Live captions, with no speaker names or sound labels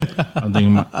I'm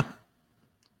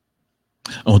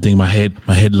thinking my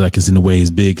head like is in the way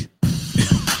is big.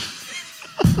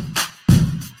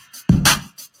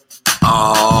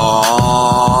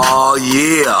 Oh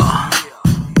yeah.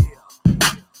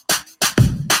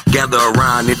 Gather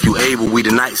around if you able, we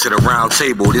the knights at a round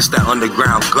table. This that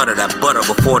underground gutter, that butter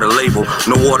before the label.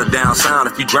 No water down sound,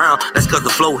 if you drown, that's cause the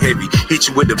flow heavy. Hit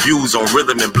you with the views on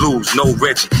rhythm and blues, no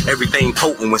Reggie. Everything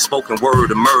potent when spoken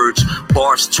word emerge.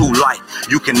 Bars too light,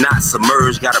 you cannot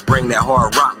submerge. Gotta bring that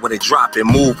hard rock when it drop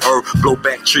and move earth. Blow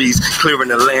back trees, clearing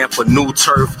the land for new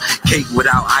turf. Cake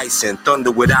without icing,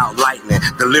 thunder without lightning.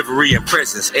 Delivery and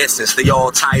presence, essence, they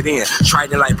all tied in.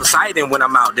 Trident like Poseidon when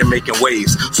I'm out there making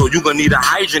waves. So you gonna need a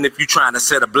hydrant if you trying to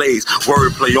set a blaze.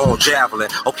 Wordplay on javelin.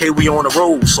 Okay, we on the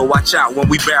road, so watch out when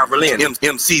we barrel in.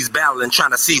 MCs battling,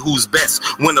 trying to see who's best.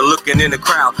 Winner looking in the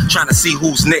crowd, trying to see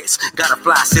who's next. Gotta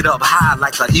fly, sit up high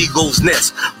like an eagle's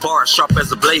nest. Bars sharp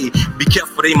as a blade. Be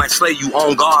careful, they might slay you.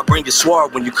 On guard, bring your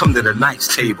sword when you come to the knight's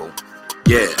table.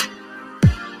 Yeah.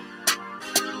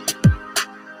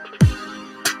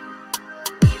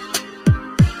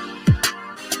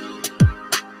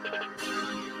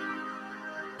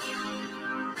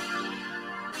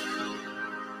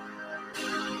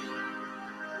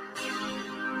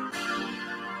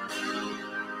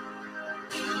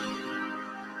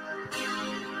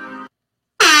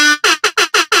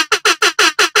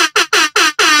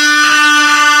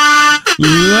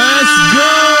 Let's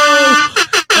go!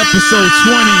 Episode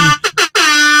 20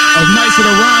 of Knights of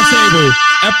the Round Table.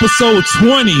 Episode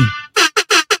 20. You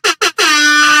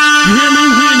hear me?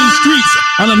 We in these streets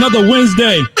on another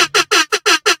Wednesday.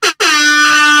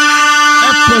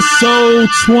 Episode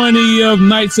 20 of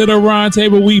Knights of the Round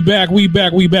Table. We back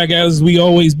as we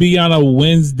always be on a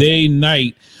Wednesday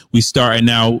night. We starting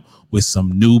out with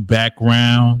some new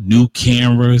background, new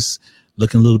cameras.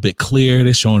 Looking a little bit clearer.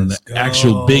 They're showing the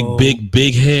actual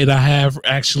big head I have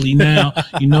actually now.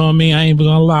 You know what I mean? I ain't even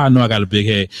gonna lie. I know I got a big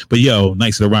head. But yo,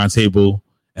 Knights of the Round Table,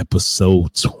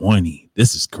 episode 20.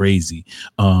 This is crazy.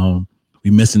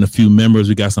 We missing a few members.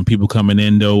 We got some people coming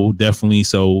in though, definitely.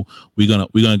 So we're gonna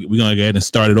go ahead and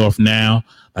start it off now.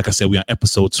 Like I said, we on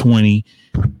episode 20.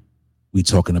 We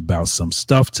talking about some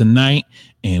stuff tonight,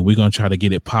 and we're gonna try to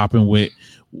get it popping with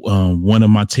one of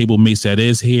my table mates that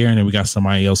is here, and then we got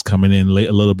somebody else coming in late,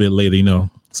 a little bit later. You know,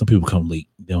 some people come late.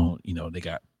 They don't, you know, it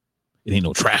ain't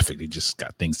no traffic. They just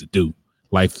got things to do.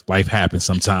 Life happens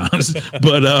sometimes.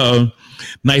 But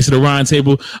Knights of the Round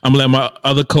Table. I'm gonna let my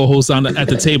other co-host at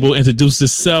the table introduce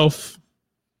himself.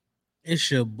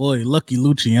 It's your boy Lucky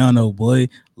Luciano, boy.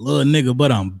 Little nigga,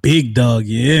 but I'm big dog.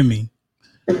 You hear me?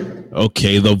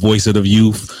 Okay, the voice of the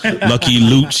youth, Lucky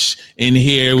Luch, in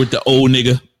here with the old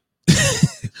nigga.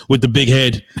 With the big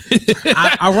head.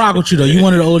 I rock with you though. You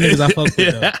one of the old niggas I fuck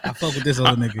with though. I fuck with this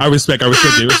old nigga. I respect it. I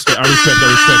respect it.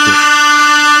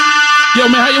 Yo,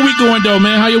 man, how your week going though,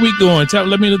 man? How your week going?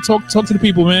 Let me talk to the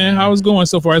people, man. How it's going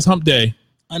so far? It's hump day.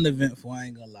 Uneventful, I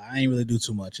ain't gonna lie. I ain't really do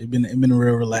too much. It been a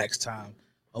real relaxed time.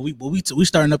 We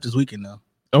starting up this weekend though.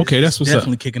 Okay, that's what's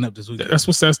definitely up. Kicking up this weekend.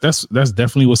 That's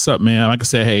definitely what's up, man. Like I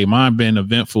said, hey, mine been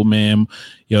eventful, man.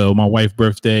 Yo, my wife's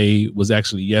birthday was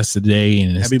actually yesterday,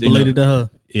 and happy belated to her.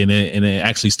 And it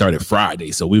actually started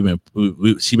Friday, so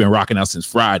she been rocking out since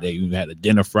Friday. We had a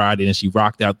dinner Friday, and she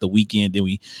rocked out the weekend. Then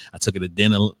I took her to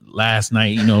dinner last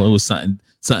night. You know, it was something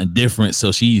different.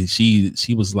 So she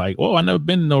was like, "Oh, I never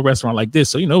been to no restaurant like this."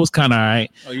 So you know, it was kind of all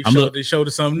right. Oh, they showed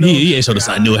us something new. Yeah, showed us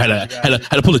something new. Had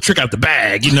to pull a trick out the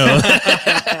bag, you know.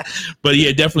 But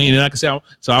yeah, definitely. And like I said,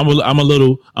 so I'm a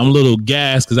little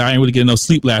gassed because I ain't really getting no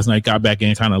sleep last night. Got back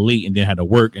in kind of late, and then had to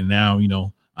work, and now you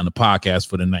know on the podcast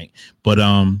for the night. But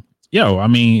yo, I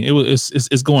mean,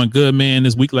 it's going good, man.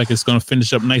 This week, like it's gonna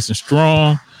finish up nice and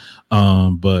strong.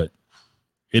 But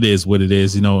it is what it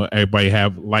is. You know, everybody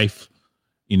have life,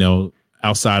 you know,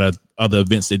 outside of other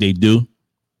events that they do.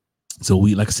 So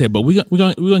we, like I said, but we're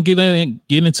gonna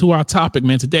get into our topic,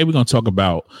 man. Today we're gonna talk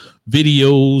about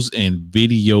videos and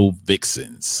video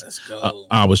vixens. Let's go.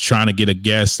 I was trying to get a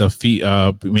guest,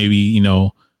 maybe you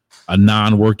know, a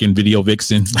non-working video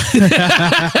vixen.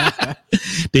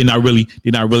 They're not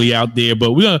really out there,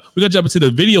 but we're gonna jump into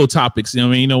the video topics. You know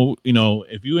what I mean? You know,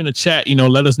 if you're in the chat, you know,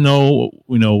 let us know,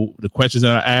 you know, the questions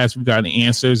that I asked. We got any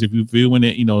answers. If you're viewing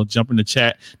it, you know, jump in the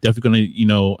chat. Definitely gonna, you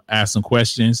know, ask some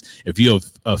questions. If you're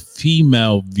a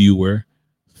female viewer,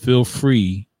 feel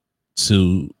free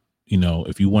to, you know,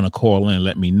 if you want to call in,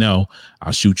 let me know.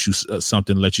 I'll shoot you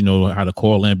something, let you know how to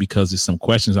call in, because there's some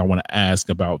questions I want to ask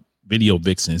about video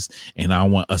vixens, and I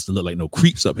don't want us to look like no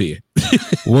creeps up here.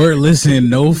 Word, listen,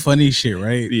 no funny shit,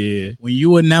 right? Yeah. When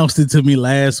you announced it to me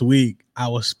last week, I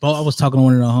was talking to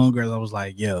one of the homegirls. I was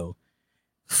like, yo,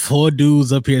 4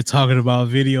 dudes up here talking about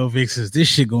video vixens. This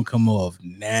shit gonna come off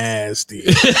nasty.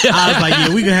 I was like,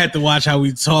 yeah, we gonna have to watch how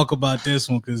we talk about this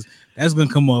one because that's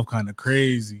gonna come off kind of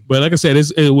crazy. But like I said,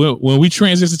 when we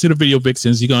transition to the video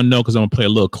vixens, you're gonna know because I'm gonna play a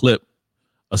little clip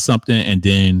or something, and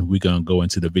then we're gonna go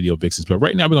into the video vixens. But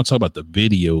right now, we're gonna talk about the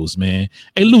videos, man.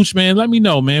 Hey, Luch, man, let me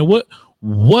know, man.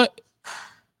 What?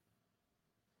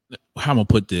 How I'm gonna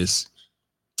put this?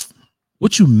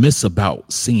 What you miss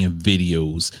about seeing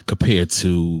videos compared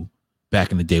to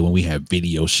back in the day when we had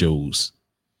video shows?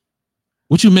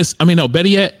 What you miss? I mean, no, better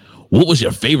yet, what was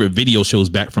your favorite video shows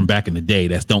back in the day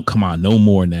that don't come on no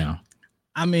more now?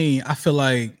 I mean, I feel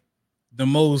like the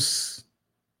most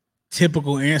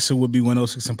typical answer would be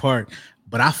 106 and Park,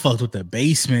 but I fucked with the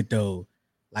Basement though.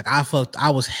 Like I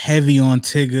was heavy on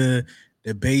Tigger,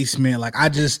 the Basement. Like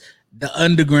the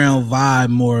underground vibe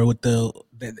more with the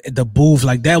booth,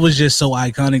 like that was just so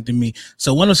iconic to me.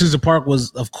 So 106 and Park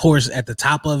was, of course, at the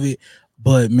top of it,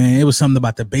 but man, it was something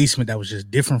about the Basement that was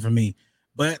just different for me.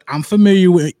 But I'm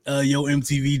familiar with Yo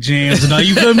MTV Jams and all.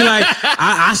 You feel me? Like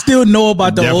I still know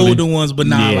about the older ones, but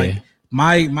nah, like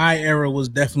my era was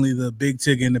definitely the Big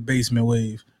Tigger and the Basement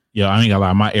wave. Yeah, I ain't gonna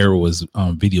lie, my era was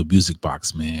Video Music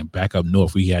Box, man. Back up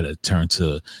north, we had to turn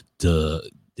to the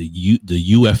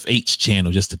UFH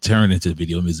channel just to turn into the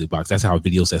Video Music Box. That's how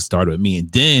videos that started with me,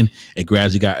 and then it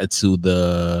gradually got into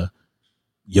the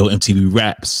Yo MTV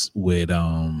Raps with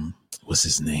what's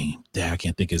his name? Dad, I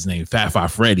can't think of his name. Fat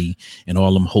Five Freddy and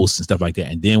all them hosts and stuff like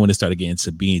that. And then when it started getting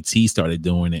to BNT, started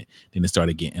doing it, then it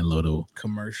started getting a little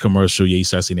commercial. Yeah, you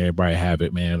start seeing everybody have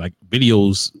it, man. Like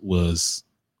videos was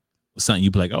something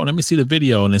you'd be like, oh, let me see the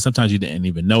video, and then sometimes you didn't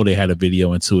even know they had a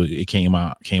video until it came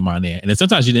on there, and then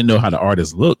sometimes you didn't know how the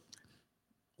artist looked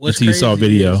until you saw a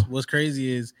video. What's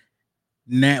crazy is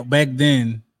now back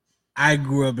then I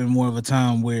grew up in more of a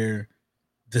time where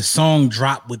the song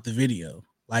dropped with the video.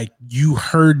 Like you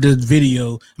heard the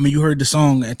video, you heard the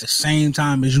song at the same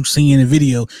time as you seeing the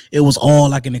video. It was all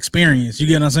like an experience. You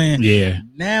get what I'm saying? Yeah.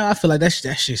 Now I feel like that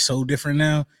shit's so different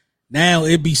now. Now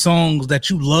it be songs that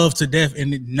you love to death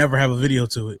and it never have a video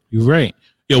to it. You're right.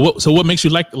 Yeah. So what makes you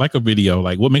like a video?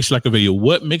 Like what makes you like a video?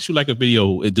 What makes you like a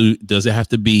video? Does it have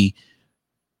to be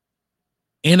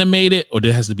animated, or does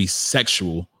it has to be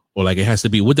sexual, or like it has to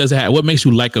be? What does it have? What makes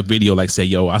you like a video? Like say,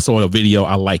 yo, I saw a video,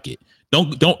 I like it.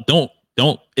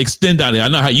 Don't extend on it. I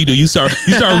know how you do. You start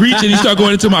reaching. You start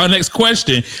going into my next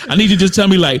question. I need you to just tell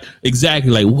me like exactly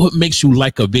like what makes you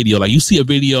like a video. Like you see a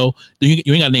video, you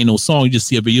ain't got to name no song. You just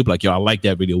see a video, like yo, I like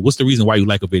that video. What's the reason why you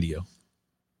like a video?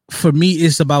 For me,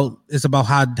 it's about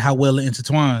how well it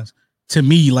intertwines. To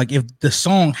me, like if the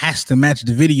song has to match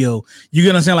the video, you get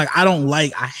what I'm saying?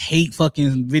 Like I hate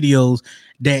fucking videos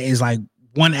that is like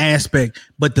one aspect,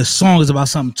 but the song is about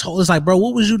something totally. It's like, bro,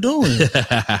 what was you doing?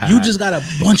 You just got a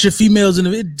bunch of females in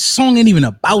the video. Song ain't even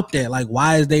about that. Like,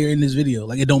 why is they in this video?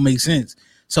 Like, it don't make sense.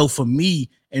 So for me,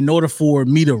 in order for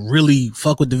me to really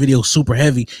fuck with the video super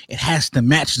heavy, it has to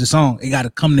match the song. It got to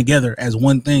come together as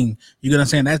one thing. You get what I'm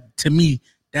saying? That to me,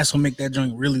 that's what make that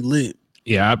joint really lit.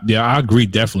 Yeah, I agree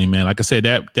definitely, man. Like I said,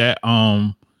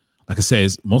 like I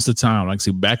said, most of the time, like I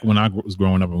said, back when I was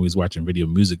growing up and we was watching Video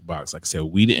Music Box, like I said,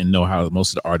 we didn't know how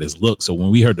most of the artists looked. So when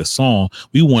we heard the song,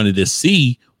 we wanted to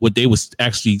see what they was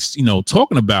actually,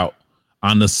 talking about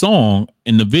on the song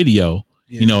in the video.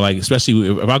 Yeah. Like especially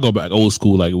if I go back old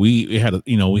school, like we had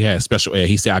we had special ed.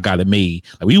 He said, "I got it made."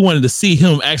 Like we wanted to see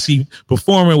him actually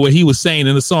performing what he was saying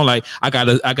in the song. Like I got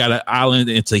an island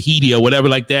in Tahiti or whatever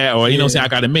like that, or say I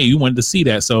got it made. You wanted to see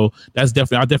that, so I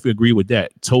definitely agree with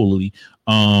that totally.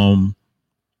 My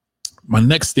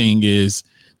next thing is,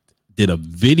 did a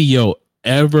video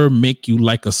ever make you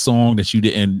like a song that you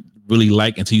didn't really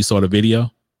like until you saw the video?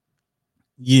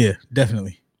 Yeah,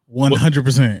 definitely,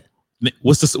 100%.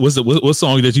 What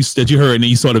song that you heard and then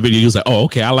you saw the video? You was like, oh,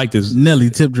 okay, I like this.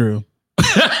 Nelly, Tip Drill.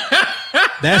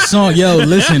 That song, yo,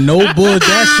 listen, no bull.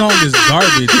 That song is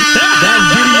garbage. That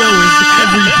video is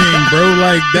everything, bro.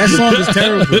 Like that song is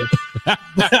terrible.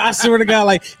 But I swear to God,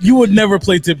 like you would never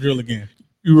play Tip Drill again.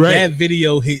 You're right. That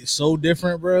video hit so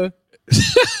different, bro.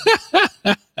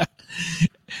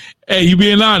 Hey, you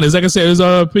being honest, like I said, it's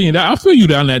our opinion. I feel you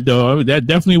down that though. I mean, that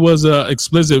definitely was a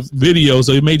explicit video,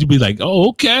 so it made you be like, "Oh,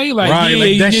 okay." Like, right,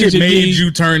 like that shit made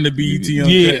you turn to BET on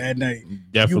at night.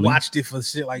 Definitely, you watched it for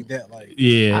shit like that. Like,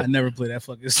 yeah, I never play that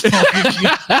fucking song.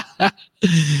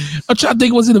 I'm trying to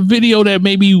think. Was it a video that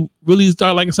made me really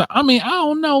start liking something? I mean, I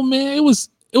don't know, man.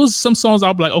 It was some songs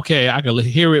I'll be like, okay, I can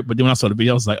hear it, but then when I saw the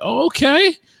video, I was like, oh,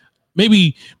 okay.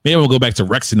 Maybe I'm gonna go back to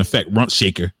Rex and Effect, Rump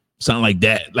Shaker. something like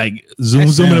that. Like zoom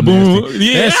and a boom.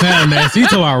 Yeah, that sound nasty. You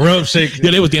talking about rub shaking?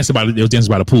 Yeah, they was dancing by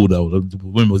the pool though. The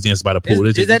women was dancing by the pool.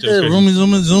 Is that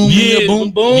the zoom? Yeah,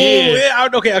 boom boom. Yeah.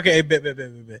 Okay. Bet.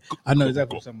 I know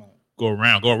exactly what I'm talking about. Go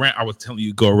around. I was telling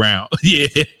you, go around.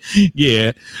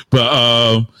 yeah.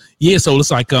 But yeah. So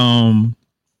it's like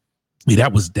that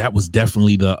was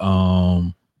definitely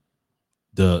the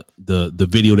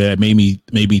video that made me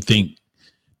think.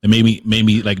 It made me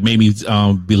be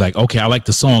like, okay, I like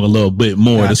the song a little bit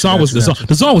more. The song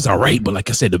was all right, but like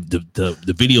I said,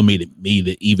 the video made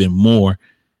it even more.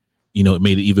 You know, it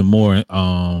made it even more.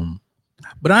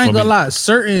 But I ain't gonna lie,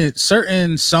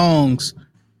 certain songs,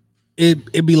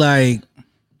 it be like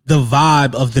the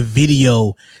vibe of the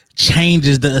video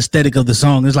changes the aesthetic of the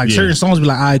song. It's like certain songs be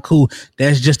like, all right, cool,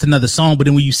 that's just another song. But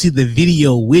then when you see the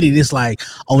video with it, it's like,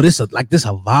 oh, this a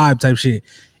vibe type shit.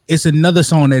 It's another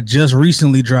song that just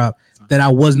recently dropped that I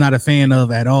was not a fan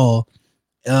of at all.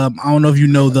 I don't know if you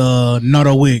know the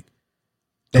Nutter Wick.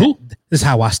 Who? This is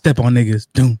how I step on niggas.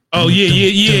 Yeah.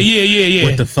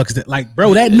 What the fuck is that? Like,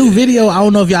 bro, that new video, I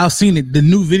don't know if y'all seen it. The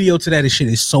new video to that shit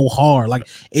is so hard. Like,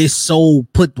 it's so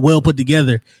well put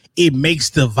together. It makes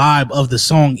the vibe of the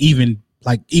song even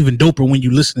doper when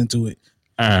you listening to it.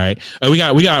 All right, we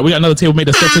got another table mate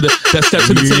that step to the table.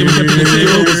 Let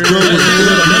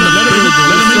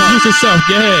him introduce himself.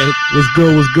 Go ahead. What's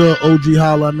good? OG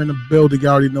Holla, I'm in the building. You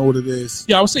already know what it is.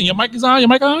 Yeah, I was saying your mic is on. Your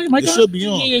mic it should be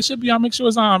on. Yeah, it should be on. Make sure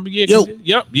it's on. Yeah, Yo.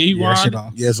 Yep. Yeah, you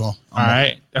on. Yeah, it's on. All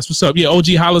right, that's what's up. Yeah,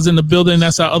 OG Holla's in the building.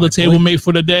 That's our other table mate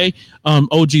for the day.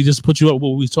 OG, just to put you up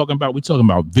what we talking about. We're talking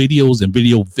about videos and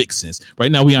video vixens.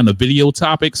 Right now we on the video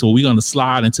topic, so we're gonna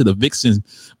slide into the vixens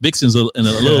in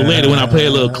a little later when I play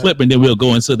a little clip, and then we'll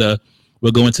go into the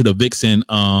vixen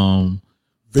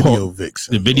video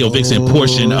vixen. The video vixen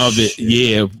portion of it. Shit.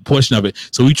 Yeah, portion of it.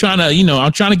 So we trying to,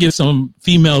 I'm trying to get some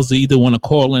females to either want to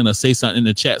call in or say something in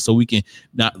the chat so we can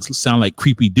not sound like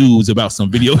creepy dudes about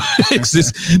some video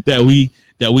vixens that we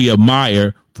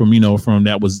admire from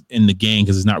that was in the game,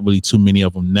 because there's not really too many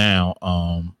of them now.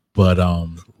 Wait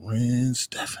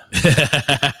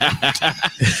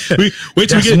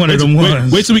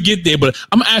till we get there. But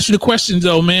I'm gonna ask you the question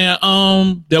though, man.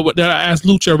 That I asked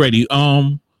Lucha already.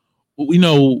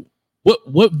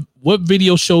 What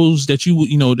video shows that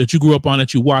you grew up on,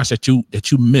 that you watched, that you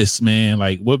miss, man?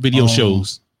 Like what video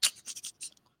shows?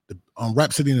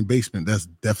 Rap City in the Basement. That's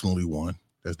definitely one.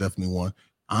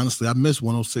 Honestly, I miss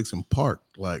 106 in Park.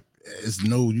 Like,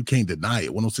 you can't deny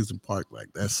it. 106 in Park, like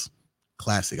that's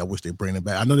classic. I wish they bring it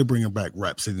back. I know they're bringing back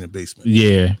Rap City in the Basement.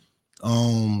 Yeah.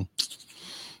 What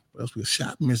else we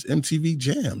shot? Miss MTV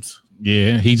Jams.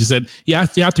 Yeah, he just said, y'all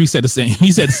three said the same.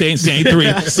 He said the same three.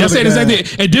 Y'all said the same thing.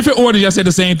 In different order, y'all said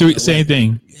the same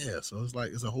thing. Yeah, so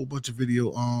it's a whole bunch of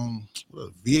video.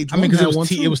 VH1. I mean,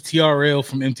 because it was TRL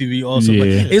from MTV also.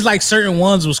 Yeah. But it's like certain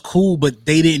ones was cool, but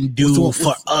they didn't do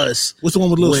for us. What's the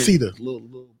one with Lil Cedar? Little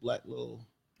black little.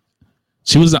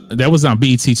 That was on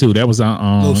BET too. That was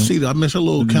on Lil Cedar. I missed a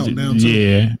little countdown too.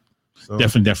 Yeah, so,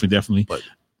 definitely. But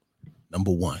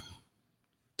number one,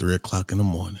 3:00 in the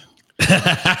morning.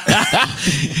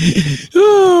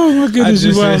 Oh my goodness,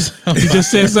 you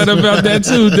just said something about that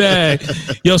too, Dad.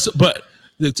 Yo, but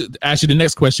to ask you the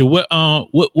next question,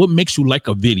 what makes you like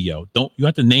a video? You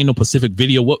have to name a specific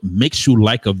video. What makes you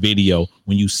like a video?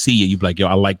 When you see it, you be like, yo,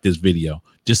 I like this video.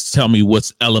 Just tell me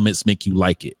what elements make you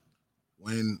like it.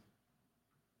 When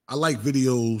I like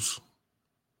videos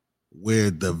where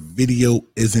the video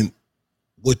isn't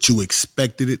what you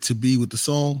expected it to be with the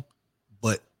song,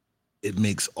 but it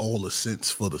makes all the sense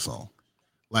for the song.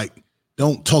 Like,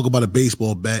 don't talk about a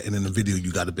baseball bat and in the video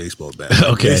you got a baseball bat.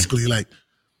 Okay. Basically, like,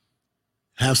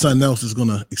 have something else that's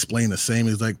gonna explain the same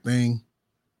exact thing,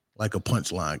 like a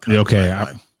punchline. Okay,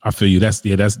 I feel you. That's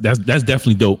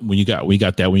definitely dope. When you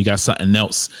got something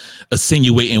else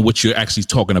insinuating what you're actually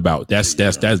talking about. That's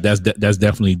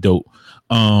definitely dope.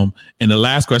 And the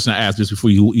last question I asked just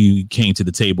before you came to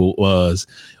the table was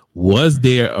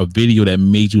there a video that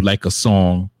made you like a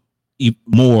song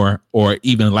more, or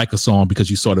even like a song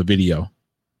because you saw the video?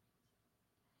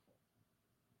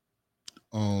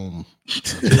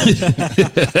 It's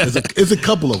a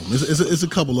couple of them. It's a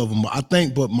couple of them. I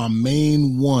think, but my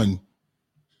main one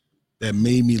that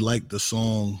made me like the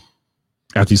song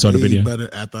after you saw the video, better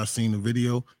after I seen the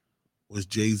video, was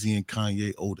Jay-Z and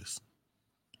Kanye Otis.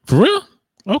 For real?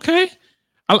 Okay.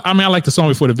 I mean, I like the song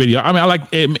before the video. I mean, I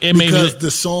like it. It made because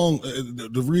the song.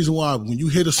 The reason why, when you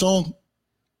hear the song,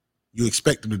 you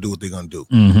expect them to do what they're gonna do,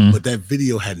 but that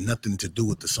video had nothing to do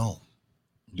with the song.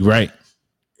 You're right.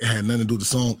 It had nothing to do with the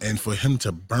song, and for him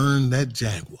to burn that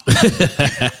Jaguar,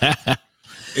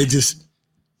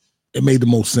 it made the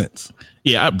most sense.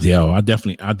 Yeah, I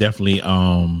definitely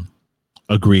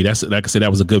agree. That's like I said, that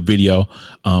was a good video.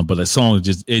 But the song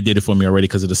it did it for me already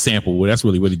because of the sample. Well, that's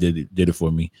really did it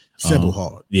for me. Sample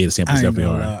hard. Yeah, the sample definitely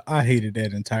hard. I hated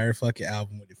that entire fucking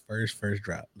album when it first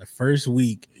dropped. The first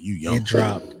week it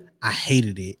dropped, I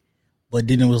hated it. But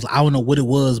then it was, I don't know what it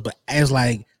was, but as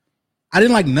like, I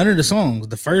didn't like none of the songs.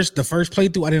 The first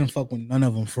playthrough, I didn't fuck with none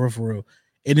of them for real.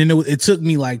 And then it took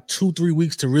me like 2-3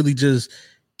 weeks to really just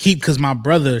keep, because my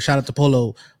brother, shout out to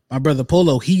Polo, my brother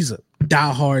Polo, he's a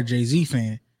diehard Jay-Z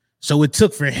fan. So it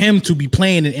took for him to be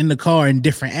playing it in the car in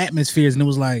different atmospheres. And it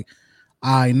was like,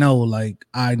 I know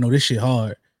this shit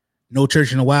hard. No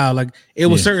Church in a While. Like it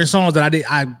was certain songs that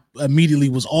I immediately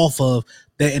was off of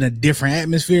that in a different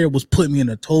atmosphere was putting me in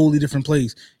a totally different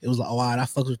place. It was like, oh, I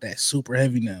fuck with that super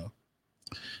heavy now.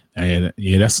 Yeah,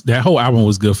 that whole album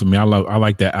was good for me. I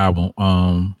like that album.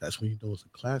 That's when you know it's a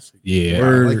classic. Yeah,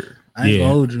 I ain't gonna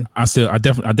hold you. I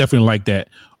definitely like that.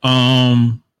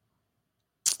 My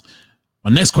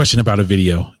next question about a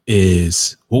video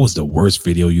is, what was the worst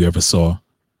video you ever saw?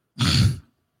 The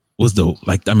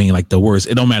worst.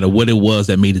 It don't matter what it was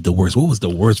that made it the worst. What was the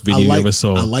worst video you ever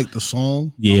saw? I like the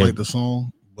song. Yeah. I like the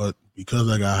song, but because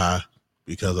I got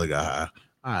high,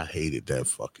 I hated that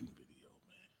fucking video.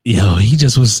 Yo, he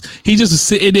just was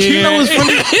sitting there. You know what's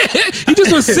funny? He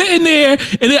just was sitting there,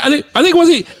 and then I think was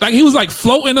he was like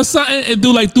floating or something and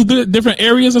do like through different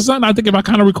areas or something. I think if I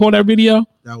kind of record that video,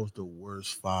 that was the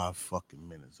worst 5 fucking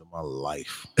minutes of my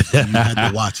life. You had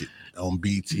to watch it on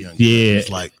BT. Yeah, it's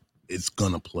like it's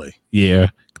gonna play.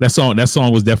 Yeah, that song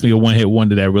was definitely a one-hit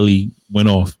wonder that really went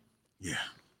off. Yeah,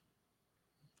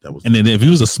 that was. And then if he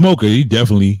was a smoker, he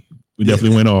definitely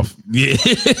went off. Yeah.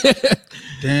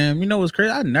 Damn, you know what's crazy?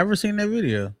 I've never seen that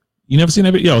video. You never seen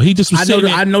that video? Yo, he just was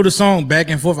I know the song back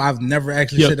and forth. I've never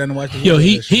actually sat down and watched the video. Yo,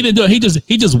 he didn't do it.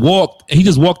 He just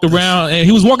walked around and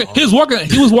he was walking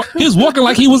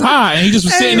like he was high, and he just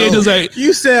was sitting there just like,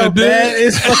 you sound bad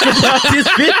as fuck about this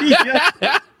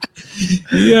video.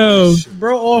 Yo,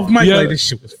 bro, off mic like this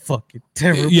shit was fucking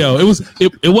terrible. Yo, it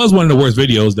was one of the worst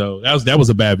videos though. That was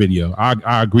a bad video.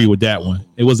 I agree with that one.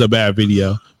 It was a bad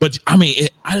video, but I mean,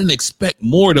 I didn't expect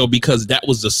more though because that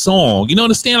was the song. You know,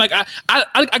 understand? Like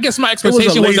I guess my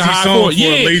expectation wasn't high for it.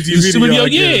 Yeah, lazy video.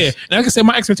 Yeah, and like I said,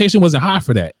 my expectation wasn't high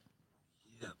for that.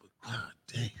 Yeah, but God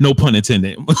damn. No pun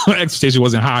intended. My expectation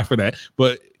wasn't high for that.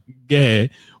 But yeah,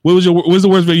 what was the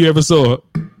worst video you ever saw?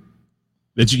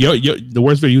 That the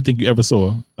worst video you think you ever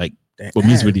saw, like for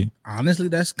music video? Honestly,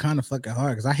 that's kind of fucking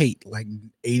hard because I hate like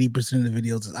 80% of the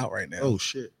videos that's out right now. Oh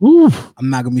shit! Oof. I'm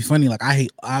not gonna be funny. Like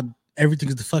everything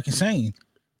is the fucking same.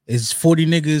 It's 40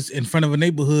 niggas in front of a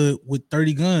neighborhood with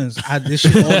 30 guns. This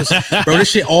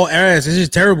shit all ass. It's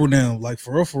just terrible now. Like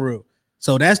for real.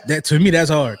 So that to me that's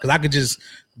hard because I could just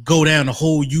go down the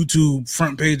whole YouTube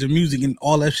front page of music and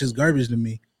all that shit's garbage to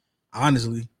me.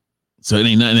 Honestly. So it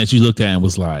ain't nothing that you looked at and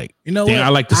was like, you know what? I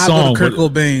like the song. Kurt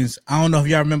Cobain's. I don't know if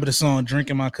y'all remember the song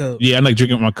 "Drinking My Cup." Yeah, I like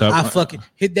Drinking My Cup. I fucking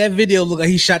hit that video. Look like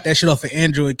he shot that shit off an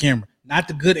Android camera, not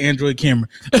the good Android camera,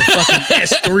 the fucking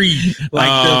S3,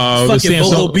 like the fucking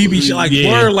Bolo BB shit. Like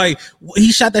word, like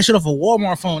he shot that shit off a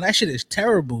Walmart phone. That shit is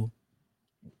terrible.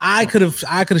 I could have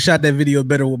shot that video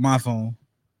better with my phone.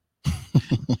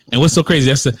 And what's so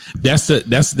crazy?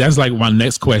 That's like my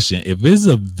next question. If there's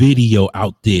a video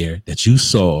out there that you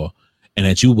saw and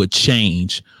that you would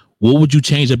change, what would you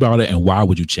change about it and why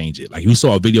would you change it? Like you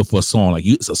saw a video for a song, like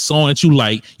it's a song that you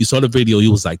like, you saw the video,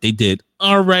 you was like, they did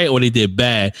all right or they did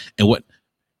bad. And what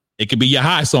it could be your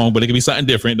high song, but it could be something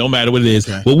different. No matter what it is.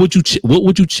 Okay. What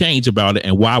would you change about it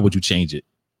and why would you change it?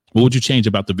 What would you change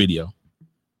about the video?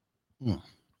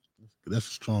 That's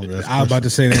strong. I was about to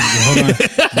say that. Hold on,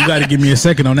 you got to give me a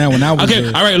second on that one. That was okay.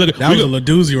 All right, look, that was a little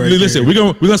doozy right listen, there.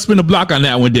 We're gonna spin the block on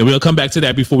that one. Then we'll come back to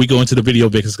that before we go into the video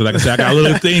because like I said, I got a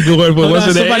little thing going. For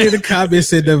somebody in the comments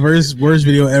said the worst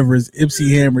video ever is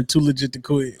Ipsy Hammer. Too legit to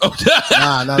quit.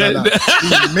 Nah.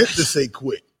 He meant to say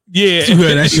quit. Yeah,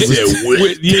 that shit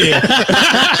was yeah.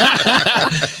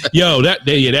 Yo,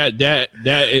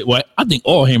 what I think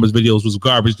all Hammer's videos was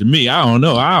garbage to me. I don't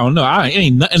know.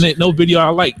 Ain't nothing. No video I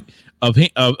like of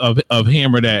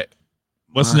Hammer that.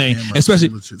 What's the name? Especially,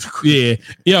 yeah,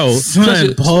 yo,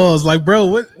 son, pause. Like, bro,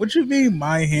 what you mean,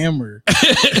 my Hammer?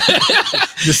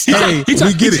 Just hey, we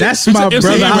get it. That's my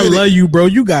brother. I love you, bro.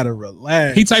 You gotta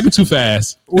relax. He typing too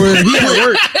fast. Or he at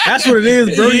work. That's what it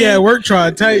is, bro. He at work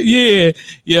trying to type. Yeah,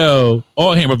 yo,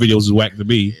 all Hammer videos was whack to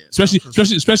me. Especially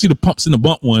the pumps and the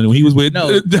bump one when he was with. No,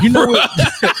 you know what?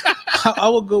 I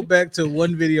will go back to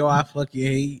one video I fucking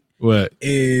hate. What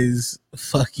is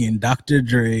fucking Dr.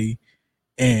 Dre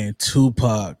and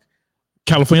Tupac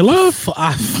California Love.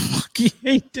 I fucking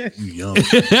hate that. You young.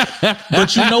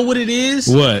 But you know what it is?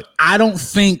 What? I don't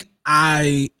think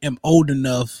I am old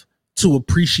enough to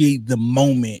appreciate the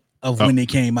moment of when it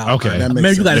came out. Okay. That makes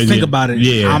Maybe you got to sense. think about it.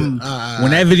 Yeah.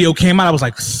 When that video came out, I was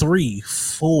like 3,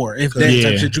 4, if that Yeah.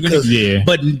 type shit. You're gonna, Yeah.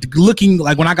 But looking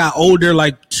like when I got older,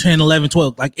 like 10, 11,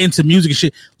 12, like into music and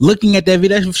shit, looking at that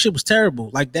video, that shit was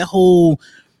terrible. Like that whole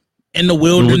in the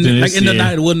wilderness, like in the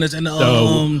night wilderness, and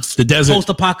the desert,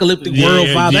 post-apocalyptic Yeah, world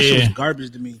vibe. That yeah. shit was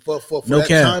garbage to me. For No that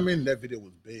cap. timing, that video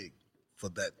was big. For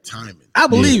that timing, I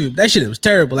believe it. That shit was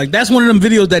terrible. Like that's one of them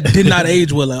videos that did not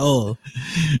age well at all.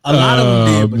 A lot of them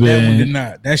did, but that one man. did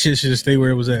not. That shit should have stayed where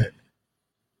it was at.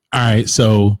 All right,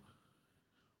 so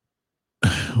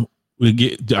we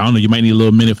get. I don't know. You might need a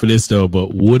little minute for this though.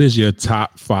 But what is your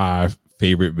top 5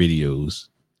 favorite videos?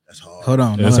 that's hard. Hold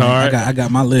on, That's hard. I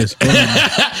got my list. Hold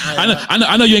on.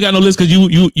 I know you ain't got no list because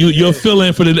you're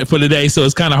filling for the day, so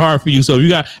it's kind of hard for you. So if you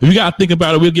got to think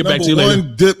about it, we'll get back to you Number later.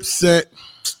 one, Dipset.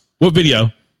 What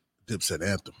video? Dipset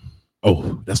Anthem.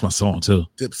 Oh, that's my song too.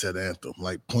 Dipset Anthem.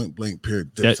 Like point blank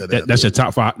period. Dipset Anthem. That's your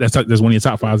top 5. That's one of your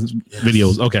top 5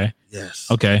 videos. Okay. Yes.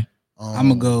 Okay. I'm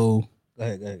gonna go. Go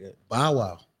ahead. Bow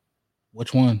Wow.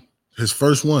 Which one? His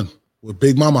first one with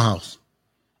Big Mama House.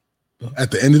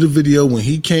 At the end of the video, when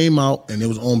he came out and it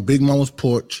was on Big Mama's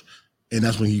porch, and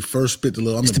that's when he first spit the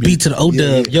little. It's the beat to the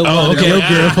O-Dub. Yo, Oh, okay. Yo,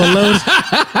 girl for lows.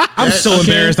 I'm so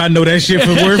embarrassed. I know that shit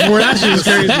for word for word. That shit is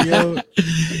crazy, yo.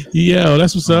 Yo,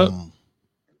 that's what's up.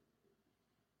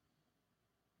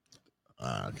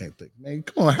 I can't think. Man,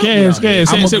 come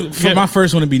on. For my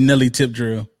first one to be Nelly Tip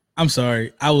Drill. I'm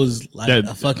sorry. I was like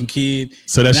a fucking kid.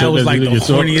 So that's that was like the your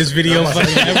horniest video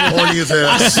fucking ever. Horny as hell.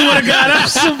 I swear to God,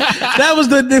 that was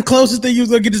the closest thing you was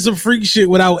gonna get to some freak shit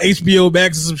without HBO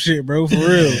Max or some shit, bro. For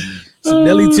real. So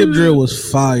Nelly Tip Drill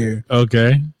was fire.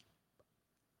 Okay.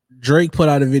 Drake put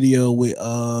out a video with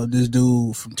this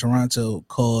dude from Toronto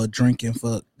called Drink and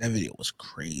Fuck. That video was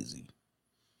crazy.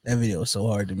 That video was so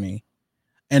hard to me.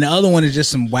 And the other one is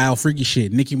just some wild freaky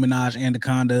shit. Nicki Minaj,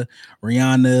 Anaconda,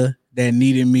 Rihanna, That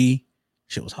Needed Me.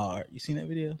 Shit was hard. You seen that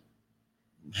video?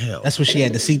 Hell. That's when she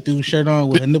had the see-through shirt on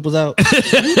with her nipples out. Tweak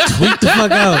the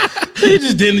fuck out. You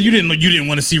just didn't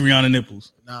want to see Rihanna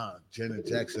nipples. Nah, Janet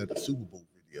Jackson at the Super Bowl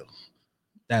video.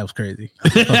 That was crazy.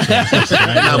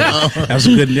 That was a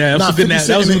good. Yeah, that was a good.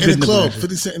 That was a good club.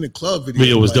 50 Cent in the club video.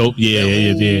 Video was dope.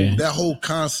 Yeah. That whole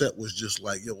concept was just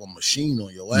like, yo, a machine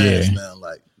on your ass now.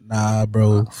 Like, nah,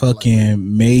 bro.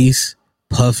 Fucking Mace,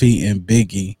 Puffy, and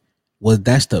Biggie.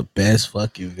 That's the best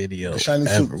fucking video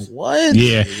ever. What?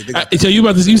 Yeah. I tell you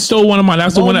about this. You stole one of mine.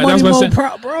 That's the one. That's what I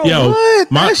said. Bro, yo, what?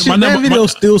 That video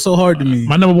is still so hard to me.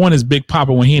 My number one is Big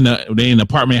Papa when they in the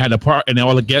apartment, had the part, and then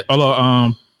all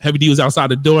the Heavy D was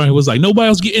outside the door and he was like, nobody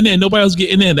else getting in.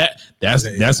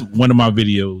 That's one of my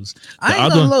videos. I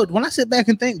ain't gonna load. When I sit back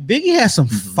and think, Biggie has some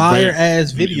fire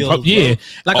ass videos. Yeah.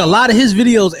 Bro. Like a lot of his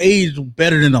videos aged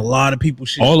better than a lot of people's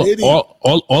shit.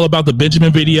 All about the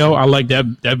Benjamin video. I like that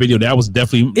video. That was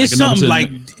definitely it's something like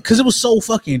because it was so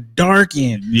fucking dark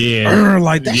and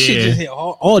like that shit just hit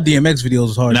all DMX videos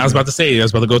was hard. And I was about to say, I was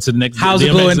about to go to the next. How's DMX,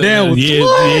 it going down?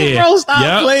 Bro,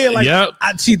 stop playing. Like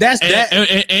I see that's that.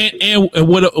 And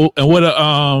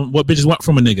what bitches want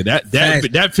from a nigga.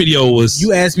 That video was.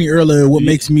 You asked me earlier what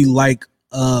makes me like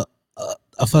a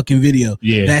fucking video.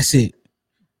 Yeah, that's it.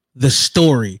 The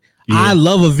story. Yeah. I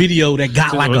love a video that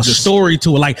got like a story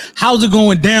to it. Like How's It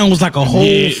Going Down was like a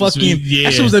whole fucking.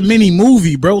 That shit was a mini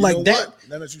movie, bro. Like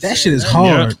that shit is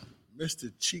hard. Mr.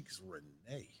 Cheeks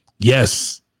Renee.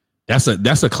 Yes. That's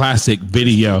a classic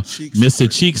video.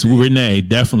 Mr. Cheeks Renee,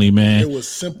 definitely, man. It was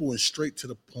simple and straight to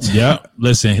the point. Yep.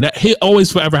 Listen, he always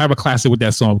forever have a classic with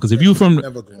that song because if you from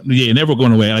never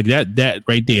going away like that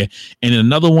right there. And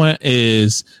another one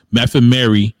is Meth and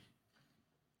Mary.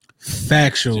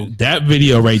 Factual. That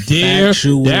video right there.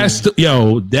 Factual. That's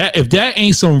if that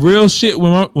ain't some real shit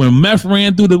when Meth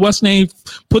ran through the what's name,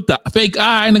 put the fake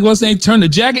eye and the what's name, turn the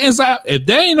jacket inside. If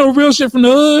that ain't no real shit from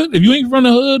the hood, if you ain't from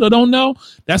the hood or don't know,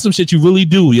 that's some shit you really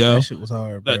do, yo. That shit was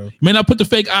hard, bro. You may not put the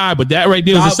fake eye, but that right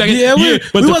there was the second.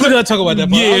 But we wasn't gonna talk about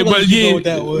that.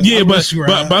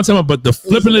 But I'm talking about the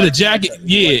flipping of the jacket.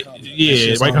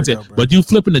 Right concept. But you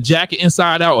flipping the jacket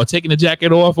inside out or taking the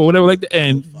jacket off or whatever like that,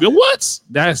 and what?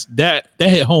 That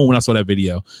hit home when I saw that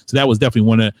video. So that was definitely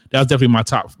my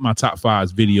top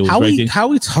 5 videos. How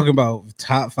we talking about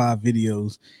top 5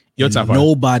 videos? Your top 5.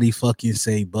 Nobody fucking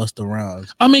say Busta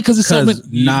Rhymes. I mean, because it's something.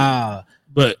 Nah,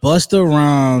 but Busta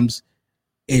Rhymes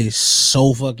is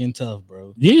so fucking tough,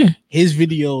 bro. Yeah, his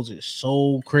videos is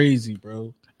so crazy,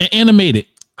 bro. And animated.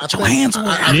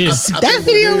 That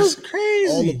video was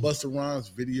crazy. All the Busta Rhymes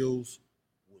videos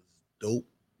was dope,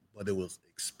 but it was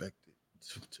expected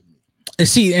to me. And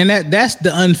see, and that's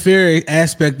the unfair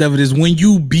aspect of it is when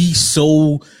you be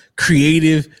so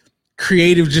creative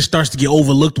just starts to get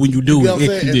overlooked when you do You know what I'm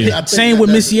it. saying? I think Same with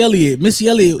Missy Elliott. Missy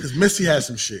Elliott. because Missy has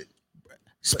some shit.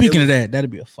 Speaking of that, that'd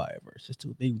be a fire verse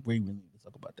too. They really need to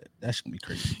talk about that. That's gonna be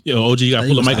crazy. Yo, OG, you gotta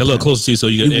pull the mic a little closer to you so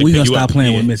you We gonna you stop up.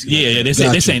 playing Yeah. with Missy. Yeah,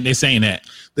 they saying that.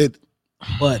 They,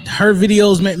 But her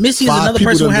videos, man, Missy is another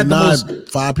person who had the most.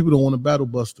 5 people don't want to battle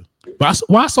Buster. But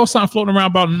I saw something floating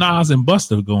around about Nas and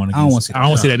Busta going against. I don't wanna see that. I don't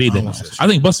want to see that I either. don't wanna see that. I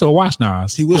think Busta will watch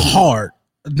Nas. He will. Hard,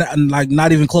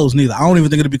 not even close. Neither. I don't even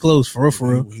think it'll be close for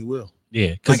real. He will.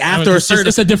 Yeah, Like after a certain,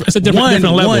 it's a different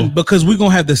level. one, because we're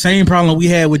gonna have the same problem we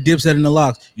had with Dipset and the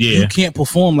Locks. Yeah. You can't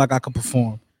perform like I can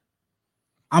perform.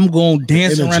 I'm going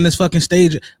dance Energy. around this fucking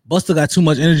stage. Busta got too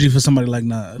much energy for somebody like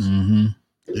Nas. Mm-hmm.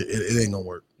 It ain't gonna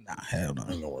work. Nah, hell no.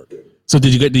 It ain't gonna work. So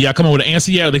did y'all come up with an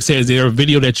answer yet? They say, is there a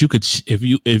video that you could, if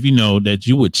you know that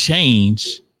you would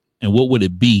change, and what would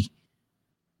it be?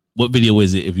 What video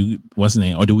is it? What's the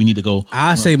name? Or do we need to go?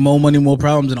 I say more money, more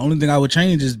problems. And the only thing I would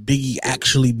change is Biggie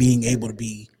actually being able to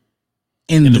be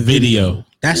in the video.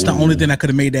 That's the only thing that could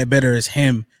have made that better is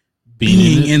him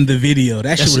being in the video.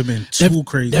 That shit would have been too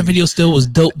crazy. That video still was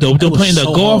dope though. They're playing the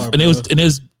so golf hard, and it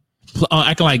was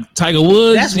acting like Tiger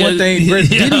Woods. That's one thing, bro.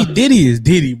 Yeah. Diddy is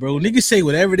Diddy, bro. Niggas say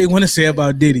whatever they want to say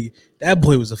about Diddy. That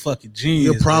boy was a fucking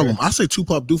genius. Your problem. bro. I say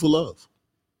Tupac "Do for Love."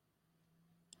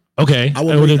 Okay, I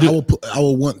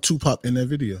would want Tupac in that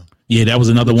video. Yeah, that was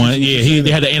another one. Yeah, they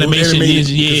had the animation. Animated,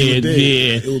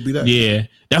 Yeah, it would be that. Yeah,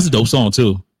 that's a dope song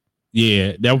too.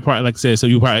 Yeah, that would probably, like I said, so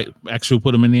you probably actually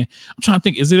put them in there. I'm trying to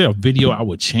think, is there a video I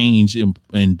would change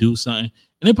and do something?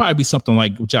 And it'd probably be something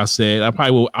like what y'all said. I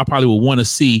probably would want to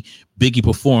see Biggie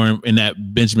perform in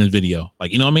that Benjamin video.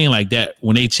 Like, you know what I mean? Like that,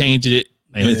 when they changed it,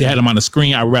 and if they had him on the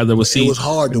screen, I'd rather see. It was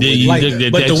hard to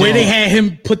But the way they had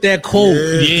him put that quote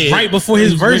right before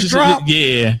his verse drop.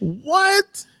 Yeah.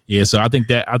 What? Yeah, so I would think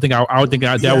that would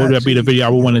be the video I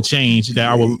would want to change. That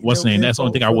I would, what's the name? That's the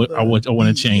only thing I want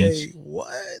to change. What?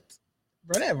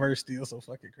 Bro, that verse still so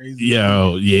fucking crazy.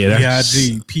 Yo, yeah, that's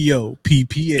PIG, PO,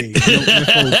 PPA, no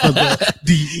info for the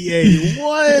DEA.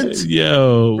 What?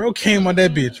 Yo, Bro came on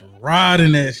that bitch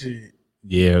riding that shit.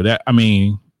 Yeah, that, I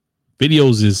mean,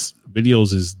 videos is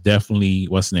definitely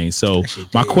what's the name. So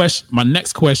my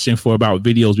next question for about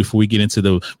videos before we get into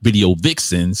the video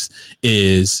vixens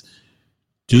is,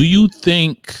 do you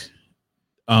think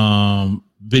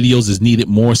videos is needed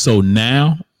more so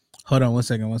now? Hold on one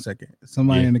second.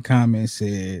 Somebody in the comments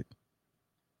said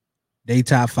they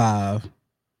top 5.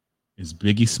 Is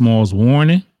Biggie Smalls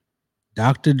Warning?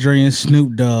 Dr. Dre and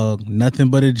Snoop Dogg, Nothing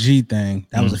But a G Thing.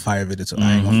 That was a fire video too.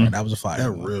 I ain't gonna front. That was a fire.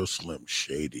 That one. real Slim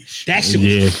Shady shit. That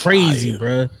shit was crazy,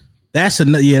 fire. bro. That's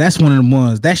one of the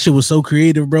ones. That shit was so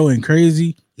creative, bro, and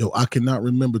crazy. Yo, I cannot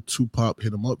remember Tupac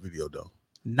Hit 'Em Up video though.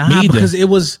 Nah, because it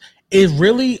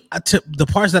really the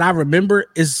parts that I remember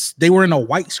is they were in a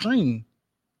white screen.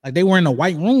 Like they were in a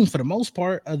white room for the most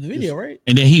part of the video, right?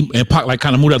 And then Pac like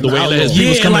kind of moved out the way. He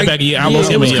was coming back. Yeah, I was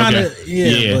kind of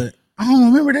but I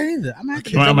don't remember that either. I'm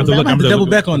gonna have to double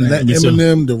back on that.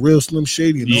 Eminem, the real Slim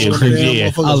Shady, and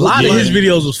a lot of his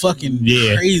videos was fucking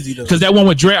crazy though. Because that one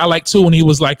with Dre I like too, when he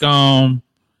was like when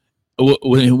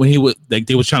he was like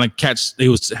they was trying to catch,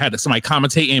 had somebody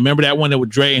commentating. Remember that one that with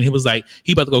Dre and he was like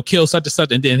he about to go kill such and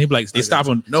such, and then he be like they stop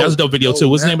him. That was a dope video too.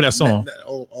 What's the name of that song?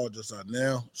 Just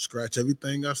now, scratch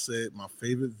everything I said. My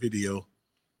favorite video of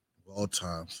all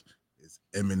times is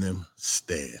Eminem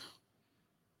Stand.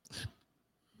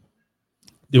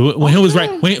 When he was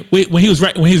writing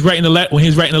the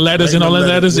letters and all the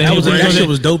letters, and that shit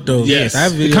was dope though. Yes,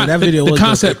 that video was the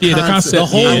concept. Dope. The concept. The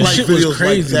whole shit was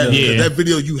crazy. Like that, that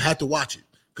video you had to watch it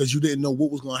because you didn't know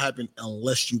what was going to happen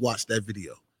unless you watched that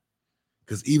video.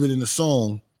 Because even in the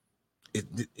song,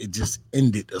 it just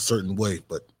ended a certain way.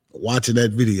 But watching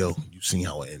that video, you seen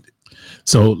how it ended.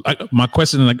 So my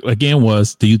question again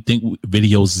was, do you think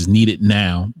videos is needed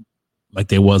now? Like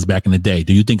there was back in the day.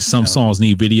 Do you think some songs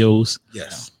need videos?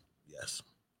 Yes.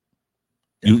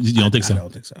 You don't think so? I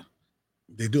don't think so.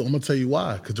 They do. I'm gonna tell you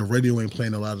why. Because the radio ain't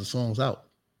playing a lot of the songs out.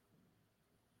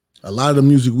 A lot of the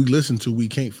music we listen to, we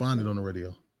can't find it on the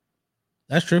radio.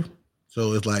 That's true.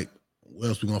 So it's like, where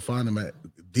else we gonna find them at?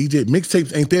 DJ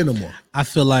mixtapes ain't there no more. I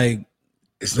feel like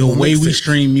it's the way we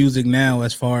stream music now,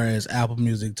 as far as Apple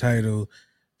Music, Tidal,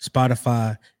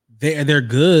 Spotify, they're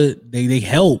good. They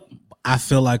help. I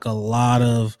feel like a lot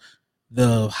of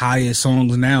the highest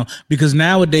songs now, because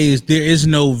nowadays there is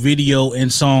no video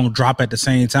and song drop at the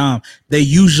same time. They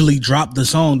usually drop the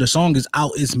song. The song is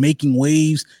out, it's making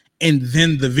waves, and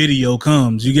then the video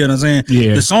comes. You get what I'm saying?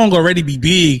 Yeah. The song already be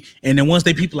big, and then once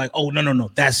people like, oh no,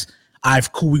 that's all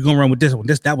right, cool, we gonna run with this one.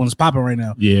 That one's popping right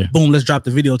now. Yeah. Boom, let's drop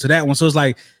the video to that one. So it's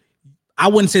like, I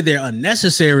wouldn't say they're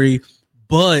unnecessary,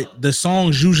 but the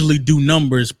songs usually do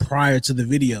numbers prior to the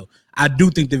video. I do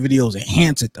think the videos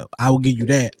enhance it though. I will give you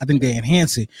that. I think they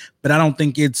enhance it, but I don't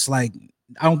think it's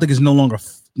no longer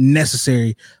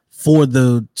necessary for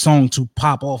the song to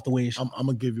pop off the way it should. I'm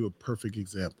gonna give you a perfect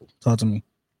example. Talk to me.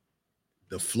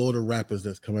 The Florida rappers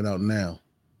that's coming out now,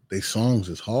 they songs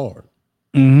is hard.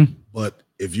 Mm-hmm. But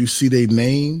if you see their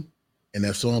name and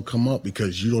that song come up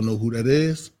because you don't know who that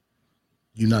is,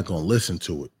 you're not gonna listen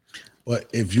to it. But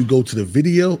if you go to the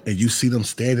video and you see them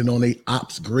standing on their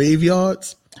ops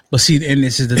graveyards, but see, and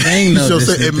this is the thing though.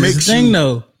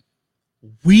 Though.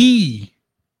 We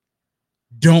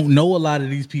don't know a lot of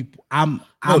these people.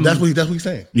 That's what he's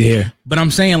saying. Yeah. But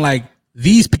I'm saying like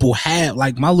these people have,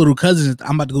 like my little cousins,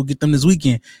 I'm about to go get them this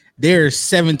weekend. They're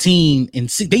 17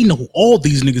 and 6. They know who all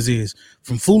these niggas is,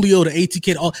 from Fulio to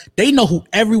ATK. They know who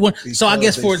everyone. Because so I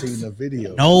guess for the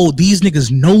video. No, these niggas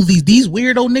know these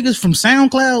weirdo niggas from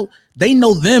SoundCloud. They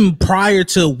know them prior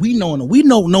to we knowing them. We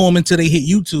don't know them until they hit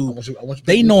YouTube.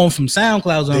 They know them from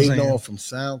SoundCloud. They know them from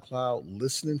SoundCloud,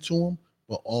 listening to them,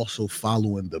 but also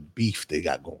following the beef they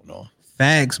got going on.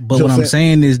 Facts, but what I'm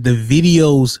saying is the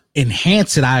videos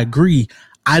enhance it. I agree.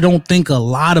 I don't think a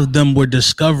lot of them were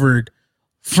discovered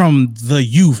from the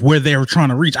youth where they were trying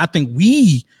to reach. I think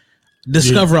we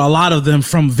discover a lot of them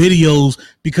from videos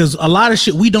because a lot of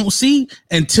shit we don't see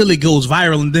until it goes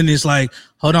viral, and then it's like,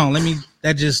 hold on,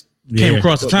 that just came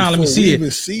across the town. Let me see it. Even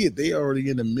see it, they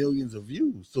already in the millions of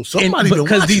views. So somebody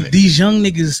because these young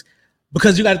niggas,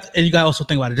 because you got to also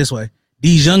think about it this way: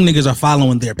 these young niggas are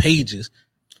following their pages.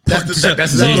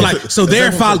 So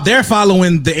they're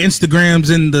following the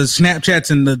Instagrams and the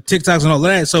Snapchats and the TikToks and all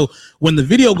of that. So when the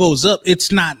video goes up,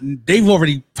 it's not, they've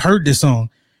already heard this song.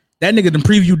 That nigga done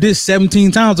previewed this 17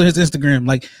 times on his Instagram.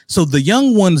 Like, so the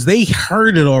young ones, they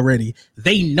heard it already.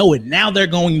 They know it. Now they're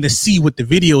going to see what the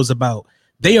video is about.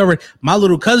 They already, my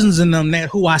little cousins and them, that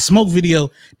Who I Smoke video,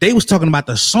 they was talking about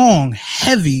the song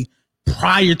heavy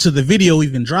prior to the video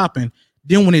even dropping.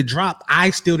 Then when it dropped, I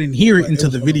still didn't hear it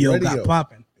until the video got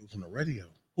popping. On the radio.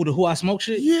 Who I Smoke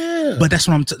shit? Yeah. But that's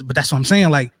what I'm saying.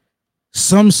 Like,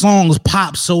 some songs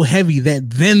pop so heavy that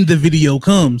then the video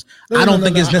comes. I don't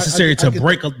think it's necessary to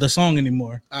break up the song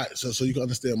anymore. All right, so you can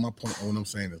understand my point on what I'm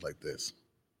saying is like this.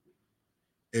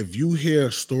 If you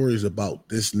hear stories about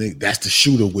this nigga, that's the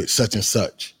shooter with such and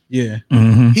such. Yeah.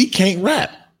 Mm-hmm. He can't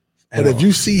rap. But if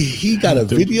you see he got a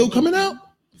video coming out,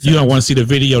 you don't want to see the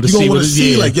video to see what it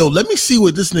is. Like, yo, let me see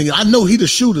what this nigga, I know he the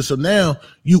shooter, so now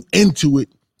you into it.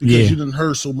 Because you done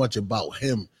heard so much about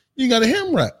him. You got a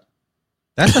him rap.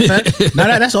 That's a fact.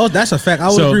 That's a fact. I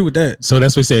would agree with that. So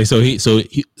that's what he said. So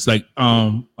it's like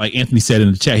Anthony said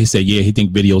in the chat, he said, yeah, he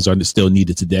think videos are still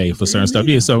needed today for certain stuff.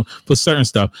 Yeah, so for certain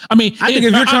stuff. I mean, I think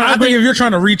if you're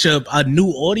trying to reach a new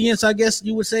audience, I guess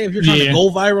you would say, if you're trying to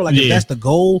go viral, like if that's the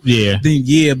goal, then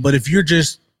yeah. But if you're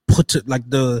just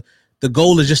the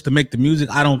goal is just to make the music,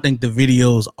 I don't think the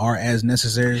videos are as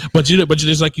necessary. But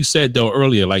just like you said though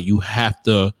earlier, like you have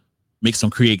to make some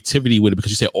creativity with it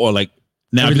because you said, like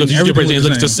now because it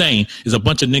looks the same. There's a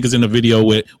bunch of niggas in the video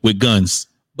with guns.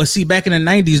 But see, back in the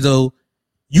 90s though,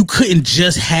 you couldn't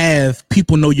just have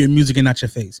people know your music and not your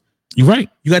face. You're right.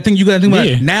 You gotta think about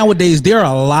it. Nowadays, there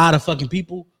are a lot of fucking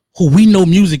people who we know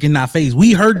music and not face.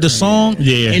 We heard the song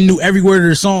and knew every word of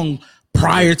the song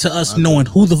prior to us knowing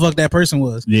who the fuck that person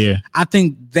was. Yeah. I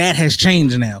think that has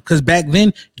changed now. Because back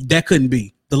then, that couldn't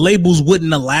be. The labels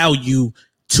wouldn't allow you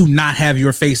to not have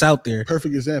your face out there.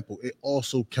 Perfect example. It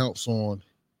also counts on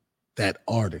that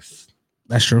artist.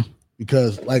 That's true.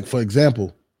 Because, like, for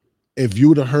example, if you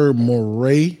would have heard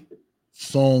Moray's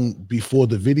song before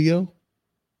the video,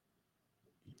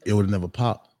 it would have never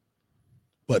popped.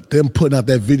 But them putting out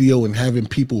that video and having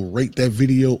people rate that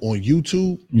video on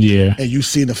YouTube, and you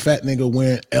seeing the fat nigga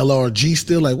wearing LRG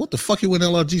still, like, what the fuck he wearing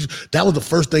LRG? That was the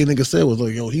first thing nigga said was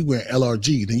like, yo, he wearing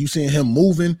LRG. Then you seeing him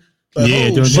moving.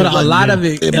 Like, but a lot of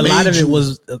it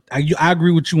was, I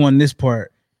agree with you on this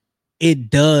part. It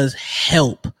does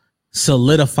help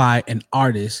solidify an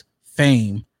artist's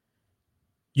fame.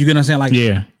 You get what I'm saying? Like,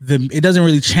 it doesn't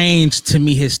really change to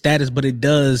me his status, but it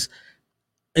does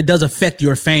affect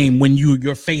your fame when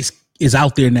your face is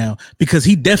out there now, because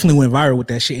he definitely went viral with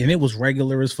that shit and it was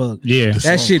regular as fuck. Yeah.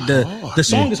 That shit, the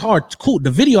song is hard. Cool.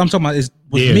 The video I'm talking about is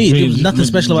with me. There was nothing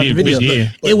special about the video.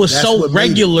 It was so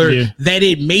regular that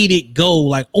it made it go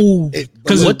like, oh,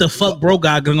 because what the fuck, bro,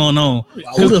 got going on?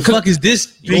 Who the fuck is this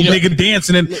big nigga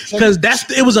dancing? Because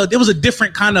it was a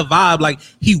different kind of vibe. Like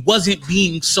he wasn't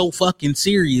being so fucking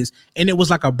serious, and it was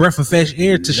like a breath of fresh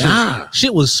air to shit.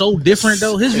 Shit was so different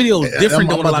though. His video was different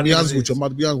than what a lot of people. I'm about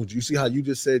to be honest with you. You see how you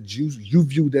just said you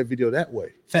viewed that video that way.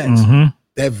 Facts.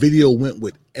 That video went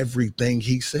with everything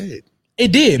he said.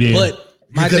 It did, but.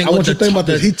 I want you to think about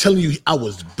this. He telling you I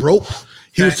was broke.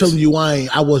 He was telling you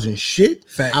I wasn't shit.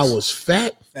 Facts. I was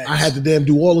fat. Facts. I had to damn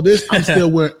do all of this. I'm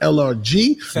still wearing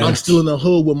LRG. Facts. I'm still in the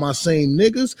hood with my same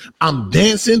niggas. I'm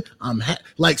dancing.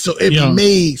 So it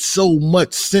made so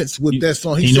much sense with that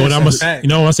song. You know what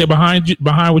I say behind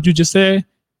what you just said?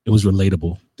 It was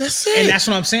relatable. That's it. And that's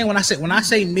what I'm saying. When I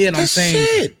say mid, I'm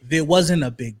saying there wasn't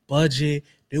a big budget.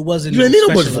 There wasn't no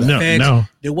special effects. No.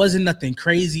 There wasn't nothing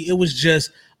crazy. It was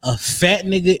just a fat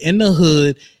nigga in the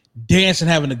hood dancing,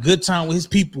 having a good time with his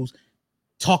peoples,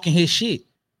 talking his shit.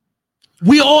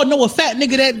 We all know a fat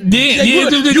nigga that you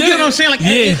get what I'm saying? Like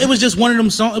it was just one of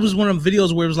them songs. It was one of them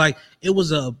videos where it was like it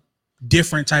was a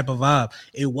different type of vibe.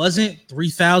 It wasn't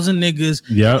 3,000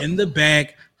 niggas in the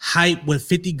back, hype with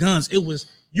 50 guns. It was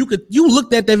you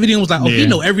looked at that video and was like, oh, he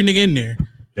know every nigga in there.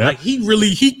 Yep. Like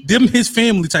his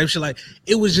family type shit. Like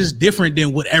it was just different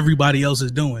than what everybody else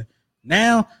is doing.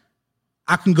 Now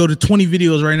I can go to 20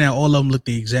 videos right now. All of them look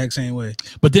the exact same way.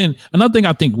 But then another thing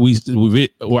I think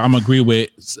I'm agree with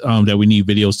that we need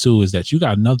videos too is that you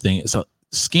got another thing. So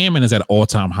scamming is at an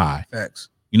all-time high. Facts.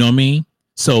 You know what I mean?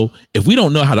 So if we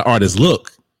don't know how the artists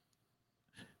look,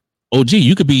 OG,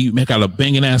 you could make out a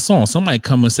banging ass song. Somebody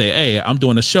come and say, "Hey, I'm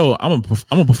doing a show. I'm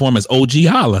gonna perform as OG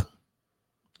Holla."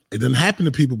 It didn't happen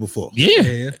to people before.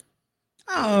 Yeah.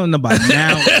 I don't know about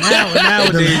now.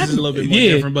 Nowadays it's a little bit more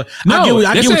different, but I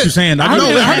get what you're saying. I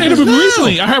heard it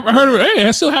recently. I heard it. Hey,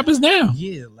 that still happens now.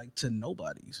 Yeah, like to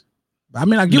nobody's. I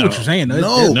mean, I get what you're saying.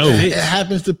 No, it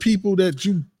happens to people that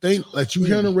you think, like you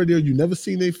hear on the radio, you never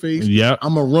seen their face. Yeah,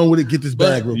 I'm gonna run with it. Get this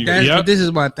bag real quick. But this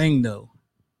is my thing, though.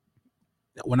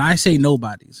 When I say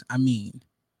nobody's, I mean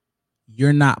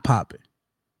you're not popping.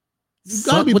 You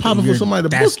gotta be popping for somebody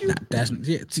to book you.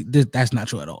 That's not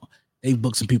true at all. They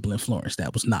booked some people in Florence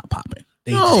that was not popping.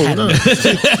 No. We're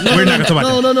not gonna talk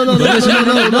about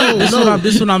that.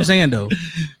 This is what I'm saying though.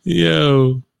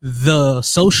 Yo, the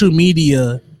social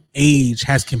media age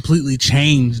has completely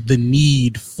changed the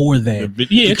need for that.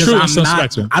 Yeah, true.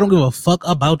 I don't give a fuck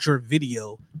about your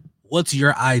video. What's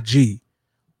your IG?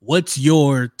 What's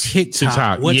your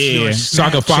TikTok? What's your Snapchat? So I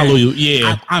can follow you.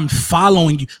 Yeah. I'm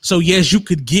following you. So yes, you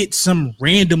could get some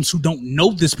randoms who don't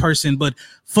know this person, but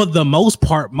for the most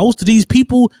part, most of these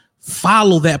people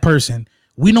follow that person.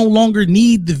 We no longer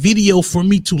need the video for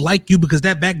me to like you because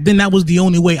that back then that was the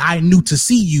only way I knew to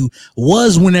see you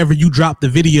was whenever you dropped the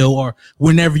video or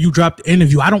whenever you dropped the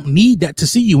interview. I don't need that to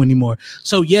see you anymore.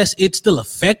 So yes, it's still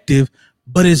effective,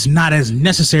 but it's not as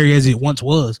necessary as it once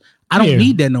was. I don't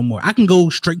need that no more. I can go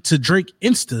straight to Drake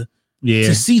Insta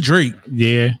to see Drake.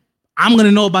 Yeah. I'm going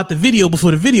to know about the video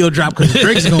before the video drop because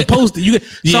Drake's going to post it.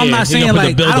 So I'm not saying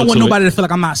like, I don't want nobody to feel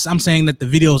like I'm saying that the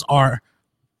videos are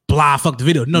blah, fuck the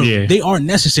video. No, they are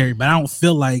necessary, but I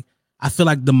feel like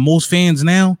the most fans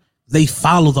now, they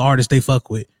follow the artist they fuck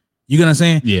with. You get what I'm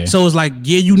saying? Yeah. So it's like,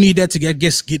 you need that to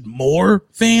get more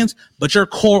fans, but your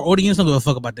core audience don't give a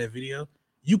fuck about that video.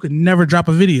 You could never drop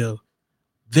a video.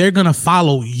 They're going to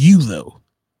follow you, though.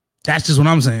 That's just what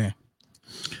I'm saying.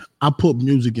 I put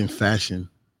music and fashion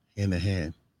in the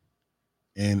hand.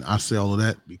 And I say all of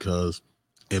that because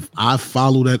if I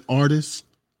follow that artist,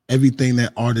 everything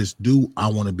that artist do, I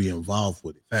want to be involved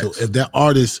with it. Facts. So if that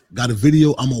artist got a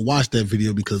video, I'm going to watch that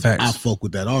video because I fuck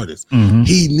with that artist. Mm-hmm.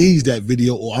 He needs that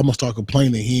video or I'm going to start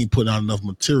complaining he ain't putting out enough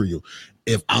material.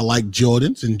 If I like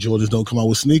Jordans and Jordans don't come out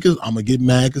with sneakers, I'm going to get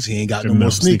mad because he ain't got no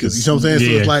more sneakers. You know what I'm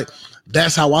saying? Yeah. So it's like,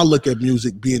 that's how I look at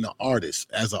music being an artist.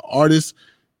 As an artist,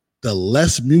 the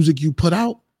less music you put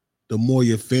out, the more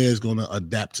your fans going to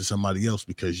adapt to somebody else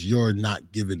because you're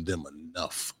not giving them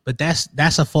enough. But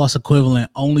that's a false equivalent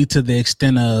only to the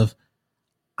extent of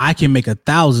I can make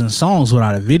 1,000 songs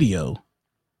without a video.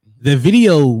 The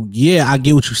video, I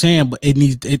get what you're saying, but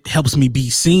it helps me be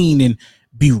seen and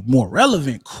be more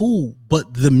relevant. Cool.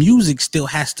 But the music still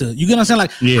has to, you get what I'm saying?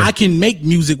 Like I can make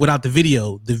music without the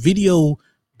video. The video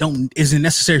isn't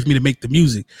necessary for me to make the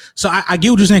music. So I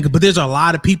get what you're saying, but there's a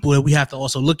lot of people that we have to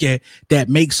also look at that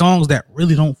make songs that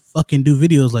really don't fucking do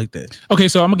videos like that. Okay,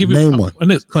 so I'm gonna give you name one.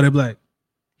 Kodak Black.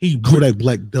 Kodak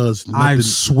Black does nothing. I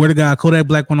swear to God, Kodak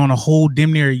Black went on a whole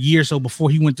damn near a year or so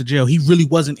before he went to jail. He really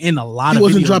wasn't in a lot of. He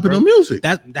wasn't videos, dropping bro. no music.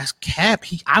 That's cap.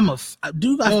 I'm a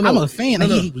fan. No.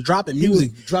 He was dropping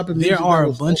music. Dropping There music are that a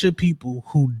was bunch of people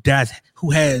who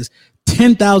has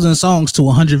 10,000 songs to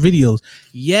 100 videos.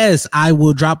 Yes, I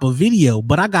will drop a video,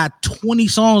 but I got 20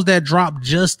 songs that dropped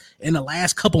just in the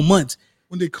last couple months.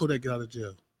 When did Kodak get out of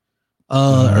jail?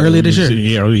 Earlier this year.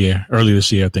 Yeah, earlier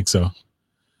this year, I think so.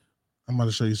 I'm about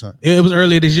to show you something. It was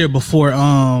earlier this year before,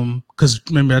 because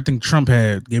remember, I think Trump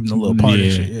had gave him a little party.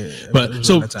 Yeah. Shit. Yeah, But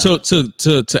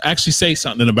to actually say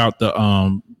something about the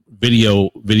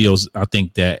videos, I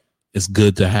think that it's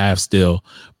good to have still.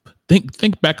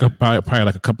 Think back probably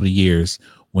like a couple of years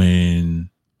when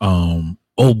oh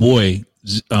boy,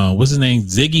 what's his name,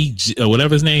 Ziggy,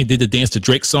 whatever his name, did the dance to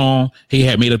Drake song. He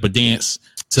had made up a dance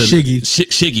to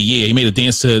Shiggy. Yeah, he made a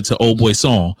dance to Old Boy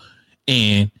song,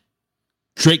 and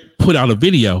Drake put out a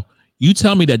video. You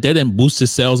tell me that didn't boost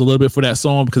his sales a little bit for that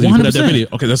song because he put out that video.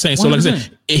 Okay, that's saying. So like I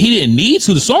said, he didn't need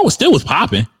to. The song was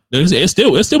popping. It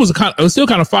still was kind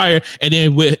of fire. And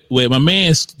then with my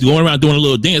man going around doing a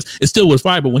little dance, it still was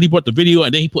fire. But when he brought the video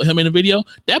and then he put him in the video,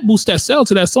 that boosts that sell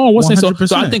to that song. What's so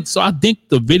I think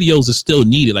the videos are still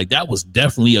needed. Like that was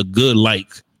definitely a good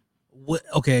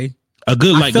okay. A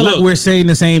good I feel like we're saying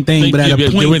the same thing, but at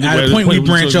a point we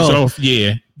branch off.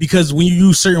 Yeah. Because when you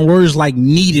use certain words like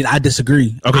needed, I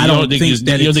disagree. Okay, I don't think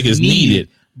it's needed.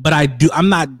 But I do. I'm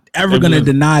not ever going to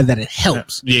deny that it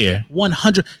helps. Yeah.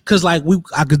 100. Because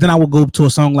then I would go to a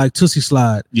song like Tootsie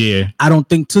Slide. Yeah. I don't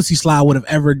think Tootsie Slide would have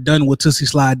ever done what Tootsie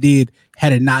Slide did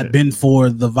had it not been for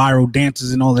the viral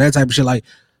dances and all of that type of shit.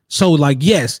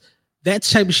 Yes, that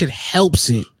type of shit helps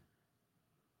it.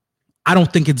 I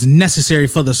don't think it's necessary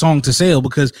for the song to sell,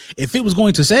 because if it was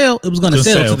going to sell, it was going to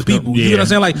sell to the people. Yeah. You know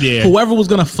what I'm saying? Whoever was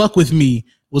going to fuck with me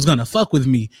was going to fuck with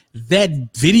me. That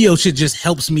video shit just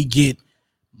helps me get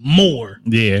more.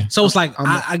 Yeah. So it's like,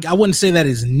 I wouldn't say that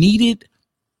is needed,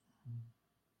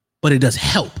 but it does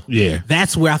help. Yeah.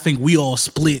 That's where I think we all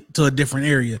split to a different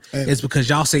area. It's because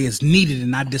y'all say it's needed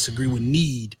and I disagree with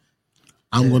need.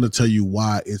 I'm going to tell you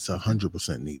why it's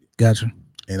 100% needed. Gotcha.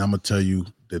 And I'm going to tell you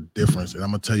the difference, and I'm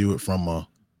gonna tell you it from a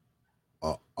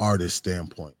artist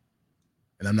standpoint,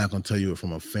 and I'm not gonna tell you it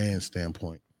from a fan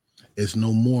standpoint. It's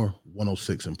no more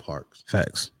 106 in Parks.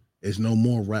 Facts. It's no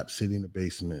more Rap City in the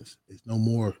basements. It's no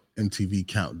more MTV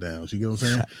countdowns. You get what I'm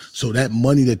saying? Facts. So that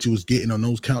money that you was getting on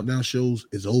those countdown shows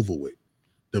is over with.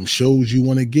 Them shows you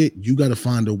want to get, you got to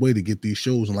find a way to get these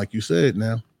shows. And like you said,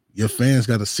 now your fans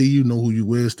got to see you, know who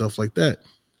you is, stuff like that.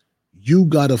 You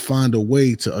got to find a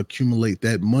way to accumulate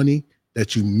that money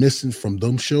that you missing from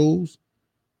them shows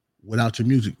without your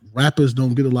music. Rappers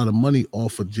don't get a lot of money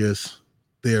off of just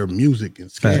their music and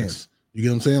scams. You get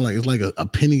what I'm saying? Like it's like a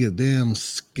penny a damn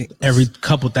every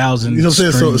couple thousand. You know what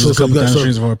I'm saying? So a couple thousand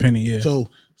streams for a penny. Yeah.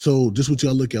 So just what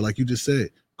y'all look at, like you just said,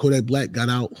 Kodak Black got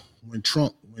out when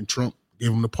Trump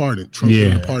gave him the pardon. Trump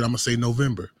gave him the pardon. I'm gonna say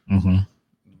November. Mm-hmm.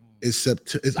 It's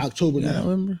October now.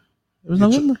 November. It was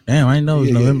November. Damn, I didn't know it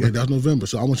was November. Yeah, that's November.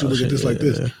 So I want you to look at this like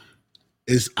this.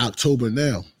 It's October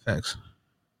now. Facts.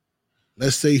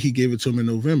 Let's say he gave it to him in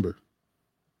November.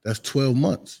 That's 12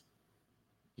 months.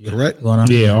 Correct? Going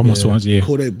on. Yeah, almost once. Yeah.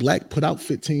 Kodak Black put out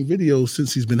 15 videos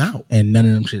since he's been out. And none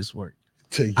of them shits work.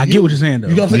 I get what you're saying, though.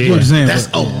 You gotta think what you're saying. That's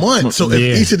a month. So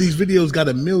if each of these videos got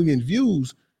 1 million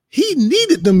views, he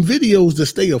needed them videos to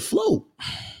stay afloat.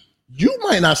 You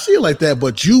might not see it like that,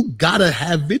 but you gotta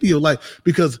have video,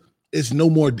 because it's no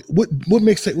more. What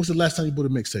mixtape? What's the last time you bought a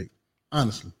mixtape?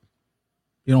 Honestly.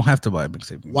 You don't have to buy a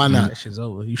mixtape. Why not? That shit's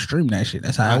over. You stream that shit.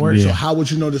 That's how it works. So how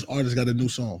would you know this artist got a new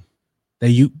song?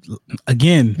 They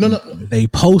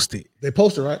post it. They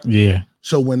post it, right? Yeah.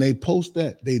 So when they post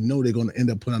that, they know they're gonna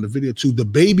end up putting on the video too. The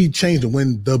Baby changed it.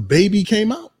 When The Baby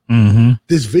came out,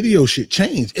 this video shit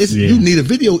changed. You need a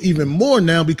video even more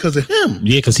now because of him.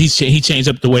 Yeah, because he changed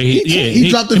up the way he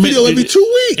dropped the video every 2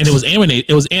 weeks, and it was animated.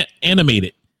 It was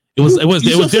animated. It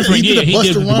was different. He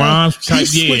did rhymes. He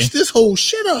switched this whole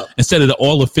shit up instead of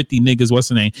all the 50 niggas. What's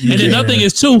the name? And then another thing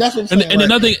is too. And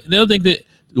another thing that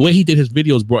the way he did his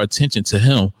videos brought attention to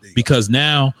him, because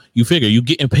now you figure you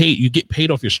get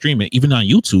paid off your streaming even on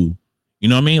YouTube. You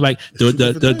know what I mean? Like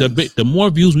the more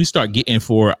views we start getting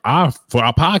for our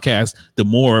podcast, the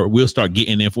more we'll start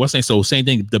getting in for what's saying. So same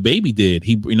thing The Baby did.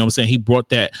 He, you know what I'm saying? He brought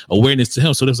that awareness to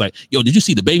him. So it was like, yo, did you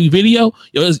see The Baby video?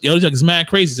 It's mad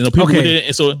crazy. And people did it.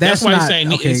 And so that's why he's saying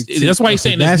that's why he's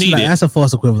saying it's needed. That's a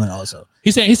false equivalent also.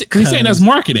 He's saying that's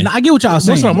marketing. I get what y'all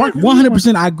saying.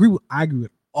 100%. I agree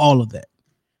with all of that.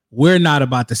 We're not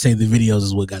about to say the videos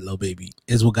is what got Lil Baby,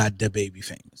 is what got The Baby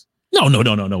famous. No. We're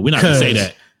not gonna say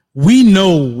that. We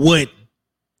know what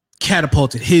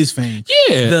catapulted his fame.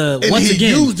 Yeah. And Once he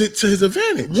again, used it to his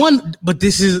advantage. but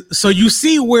this is so you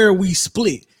see where we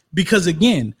split, because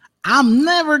again, I'm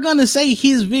never gonna say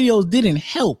his videos didn't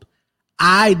help.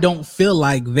 I don't feel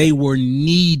like they were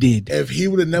needed. If he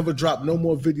would have never dropped no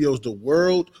more videos, the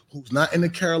world who's not in the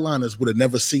Carolinas would have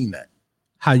never seen that.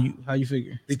 How you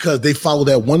figure? Because they followed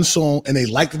that one song and they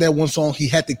liked that one song. He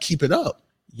had to keep it up.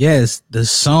 Yes, the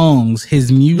songs,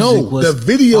 his music was the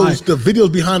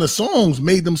videos behind the songs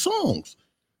made them songs.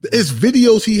 It's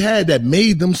videos he had that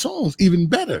made them songs even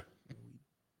better.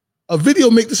 A video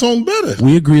make the song better.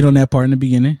 We agreed on that part in the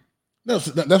beginning. No,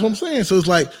 so that's what I'm saying. So it's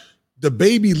like the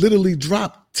baby literally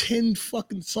dropped 10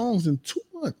 fucking songs in 2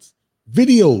 months.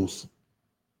 Videos.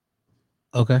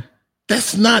 Okay.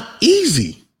 That's not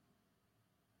easy.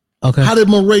 Okay. How did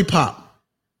Murray pop?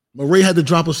 Murray had to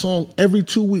drop a song every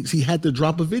 2 weeks. He had to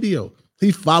drop a video.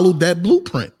 He followed that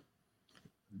blueprint.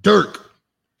 Dirk,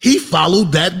 he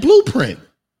followed that blueprint.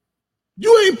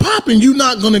 You ain't popping. You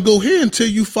not gonna go here until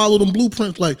you follow them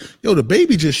blueprints. Like, yo, the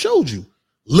baby just showed you.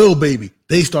 Lil Baby,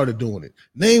 they started doing it.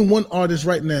 Name one artist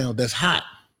right now that's hot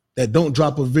that don't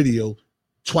drop a video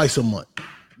twice a month.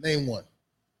 Name one.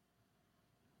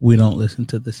 We don't listen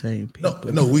to the same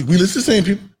people. No, we listen to the same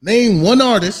people. Name one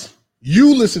artist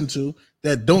you listen to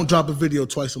that don't drop a video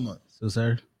twice a month. Sue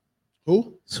Surf.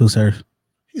 Who? Sue Surf.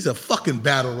 He's a fucking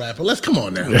battle rapper. Let's come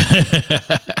on now.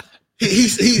 Do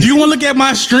you want to look at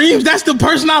my streams? That's the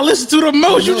person I listen to the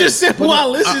most. You just said who I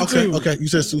listen to. Okay, you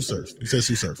said Sue Surf. You said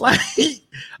Sue Surf. Like, said,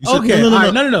 okay, no.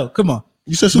 all right, no. Come on.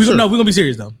 You said Sue Surf. No, we're gonna be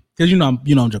serious though, because you know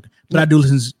I'm joking. But I do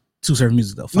listen to Sue Surf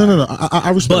music though. Fine. No. I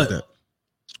respect that.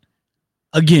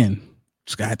 Again,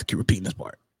 just gonna have to keep repeating this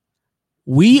part.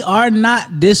 We are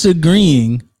not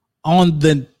disagreeing on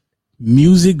the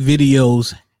music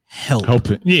videos help.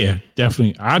 Yeah,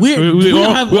 definitely. We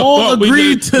have all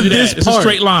agreed to this It's part. a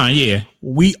straight line. Yeah.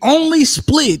 We only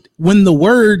split when the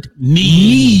word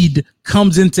need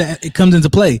comes into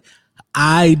play.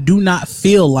 I do not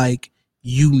feel like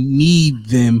you need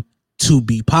them to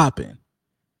be popping.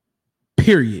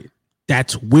 Period.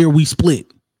 That's where we split.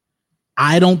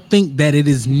 I don't think that it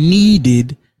is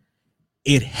needed.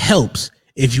 It helps.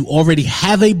 If you already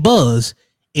have a buzz,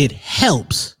 it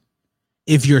helps.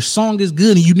 If your song is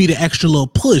good and you need an extra little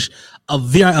push, a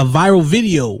viral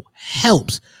video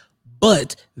helps.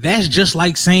 But that's just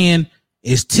like saying,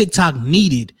 is TikTok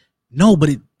needed? No, but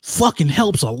it fucking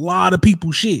helps a lot of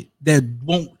people shit that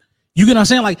won't. You get what I'm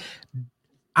saying? Like,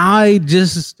 I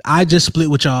just split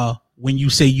with y'all when you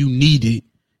say you need it,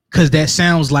 because that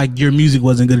sounds like your music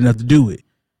wasn't good enough to do it.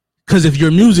 Because if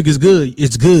your music is good,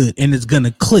 it's good and it's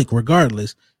gonna click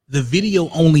regardless. The video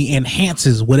only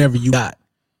enhances whatever you got.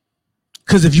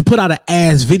 Because if you put out an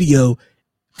ass video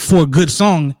for a good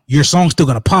song, your song's still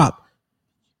gonna pop.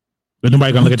 But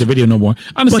nobody gonna look at the video no more.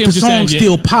 I understand But the song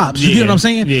still pops. You get what I'm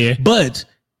saying? Yeah. But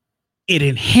it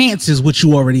enhances what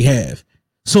you already have.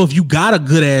 So if you got a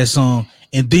good ass song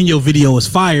and then your video is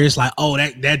fire, it's like, oh,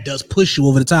 that does push you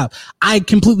over the top. I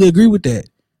completely agree with that.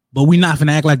 But we're not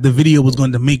gonna act like the video was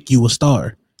going to make you a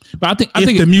star. But I If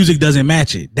think the music doesn't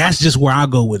match it, that's just where I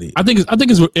go with it. I think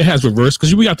it has reversed,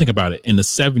 because we got to think about it. In the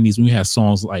 70s, when we had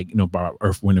songs like, by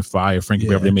Earth, Wind and Fire, Frankie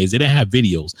Beverly Mays, they didn't have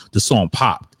videos. The song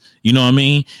popped. You know what I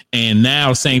mean? And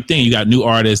now, same thing. You got new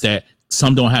artists that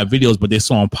some don't have videos, but their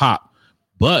song pop.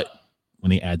 But when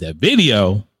they add that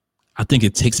video, I think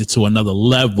it takes it to another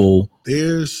level.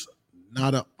 There's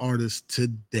not an artist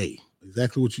today.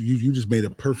 Exactly what you just made a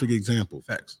perfect example.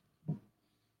 Facts.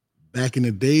 Back in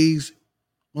the days,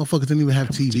 motherfuckers didn't even have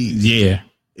TVs. Yeah.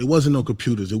 It wasn't no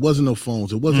computers. It wasn't no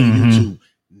phones. It wasn't YouTube.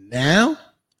 Now,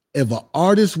 if an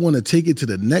artist want to take it to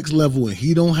the next level and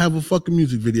he don't have a fucking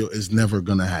music video, it's never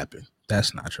gonna happen.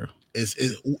 That's not true.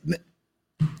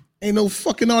 Ain't no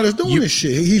fucking artist doing this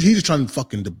shit. He's just trying to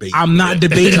fucking debate. I'm not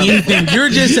debating anything. You're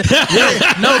just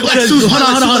no, because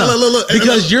hold on. Look.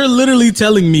 Because you're literally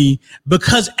telling me,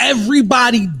 because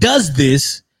everybody does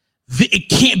this, it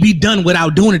can't be done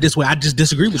without doing it this way. I just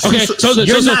disagree with you.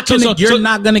 Okay, You're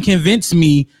not gonna convince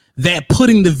me that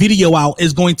putting the video out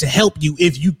is going to help you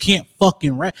if you can't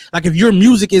fucking rap. Like, if your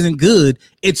music isn't good,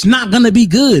 it's not gonna be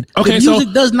good. Okay, the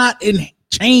music does not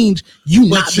change you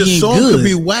but not your being song good. could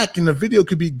be whack and the video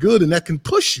could be good, and that can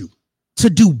push you to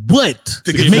do what?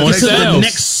 to get Make more it to the sales.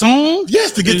 next song?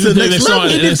 Yes, to get to the next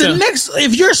level.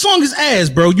 If your song is ass,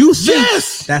 bro, you think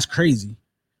Yes. that's crazy.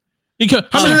 Because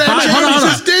Trinidad hold James on.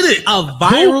 just did it. A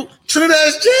viral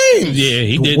Trinidad James. yeah,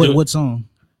 he did. what song?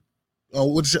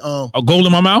 What's A Gold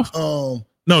in My Mouth?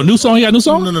 No, new song. He got a new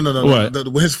song? No. What?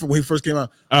 When he first came out.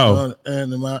 Oh.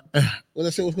 And what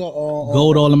that shit was called?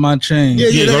 Gold all in my chain. Yeah,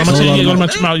 Yeah, Gold in My that's Chain. all Yeah, Gold in My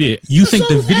about Chain. Yeah. You That think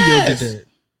the song's video ass. did that?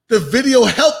 The video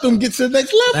helped them get to the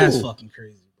next level. That's fucking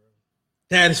crazy, bro.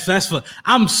 That's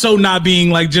I'm so not being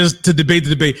like just to debate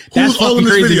the debate. That's fucking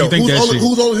crazy. Video? You think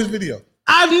Who's all in his video?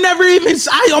 I've never even.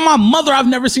 On my mother, I've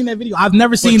never seen that video. I've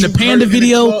never seen the Panda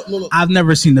video. I've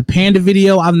never seen the Panda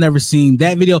video. I've never seen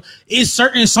that video. It's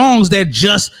certain songs that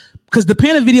just because the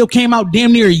Panda video came out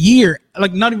damn near a year,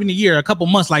 like not even a year, a couple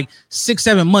months, like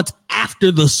 6-7 months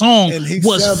after the song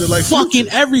was like fucking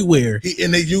Future. Everywhere.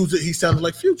 And they used it. He sounded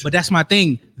like Future. But that's my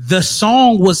thing. The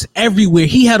song was everywhere.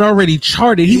 He had already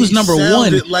charted. He was number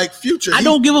one. Like Future. I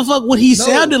don't give a fuck what he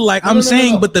sounded like. I'm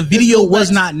saying, but the video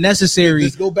was not necessary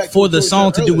for the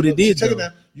song to do what it did.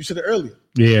 You said it earlier.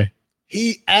 Yeah.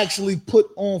 He actually put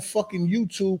on fucking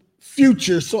YouTube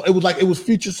Future song. It was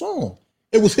Future song.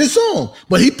 It was his song,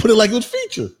 but he put it like it was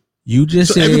Future. You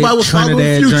just said everybody was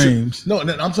Trinidad Dreams. No, I'm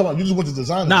talking about you just went to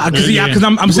designer. Nah, because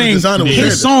I'm saying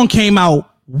his song came out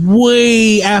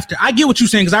way after. I get what you're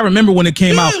saying because I remember when it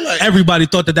came out, like, everybody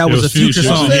thought that was a Future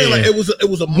song. Like, it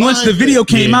was a once the video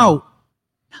came out,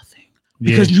 nothing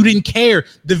because you didn't care.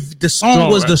 The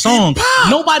song was the song.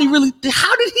 Nobody really.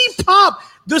 How did he pop?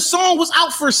 The song was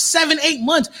out for 7-8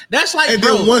 months. That's like, and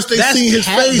bro, then once they seen his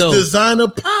face, designer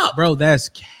pop, bro. That's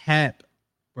cap,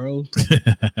 bro.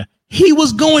 He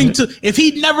was going to, if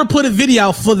he never put a video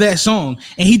out for that song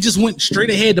and he just went straight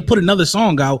ahead to put another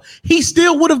song out, he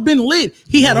still would have been lit.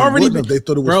 He had already been, they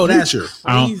thought it was bro, Future. That's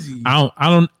crazy.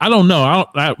 I don't know.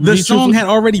 The song had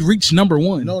already reached number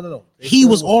one. No. He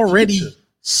was already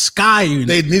skying.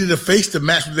 They needed a face to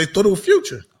match. They thought it was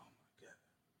Future.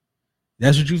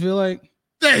 That's what you feel like?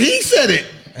 That he said it.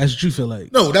 That's what you feel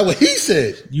like. No, that's what he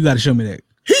said. You got to show me that.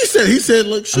 He said,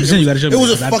 look, shit. You gotta show me it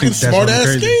was that. A fucking smart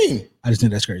ass scheme. I just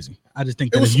think that's crazy. I just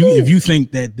think that if you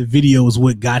think that the video is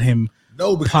what got him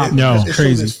because it's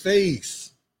crazy. His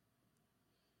face.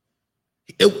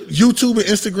 YouTube and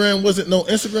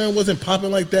Instagram wasn't popping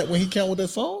like that when he came with that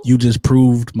song. You just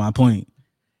proved my point.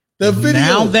 The video.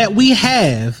 Now that we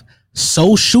have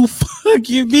social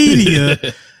fucking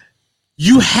media,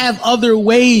 you have other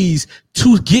ways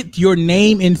to get your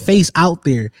name and face out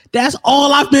there. That's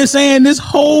all I've been saying this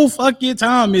whole fucking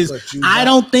time is I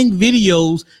don't think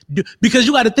videos do, because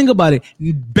you got to think about it.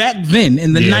 Back then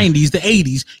in the 90s, the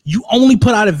 80s, you only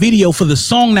put out a video for the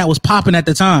song that was popping at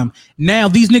the time. Now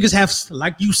these niggas have,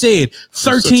 like you said,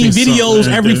 13 videos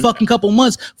every fucking couple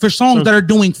months for songs that are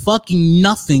doing fucking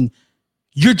nothing.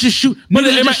 You're just shooting.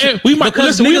 We might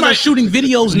shooting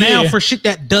videos now for shit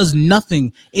that does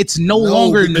nothing. It's no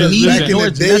longer needed nor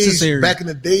it's necessary. Back in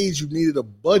the days, you needed a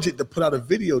budget to put out a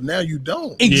video. Now you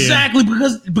don't. Exactly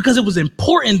because it was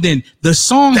important then. The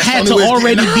song had to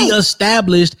already be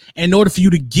established in order for you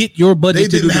to get your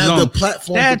budget to do the song. The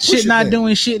platform that shit not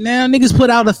doing shit now. Niggas put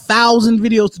out 1,000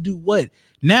 videos to do what?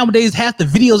 Nowadays, half the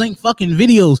videos ain't fucking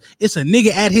videos. It's a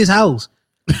nigga at his house.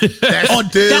 That's an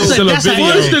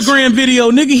Instagram video,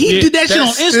 nigga. He did that shit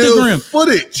on Instagram.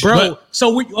 Footage, bro.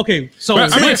 So it's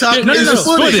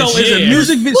a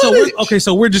music video.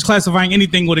 So we're just classifying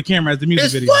anything with a camera as the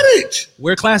music video. Footage.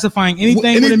 We're classifying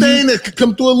anything that could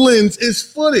come through a lens is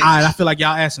footage. All right, I feel like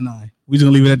y'all asinine. We just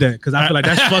gonna leave it at that because I feel like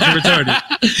that's fucking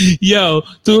retarded. Yo,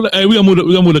 dude, we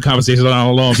gonna move the conversation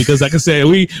along because, like I said,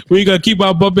 we gonna keep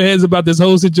our bumping heads about this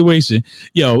whole situation.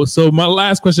 Yo, so my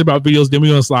last question about videos, then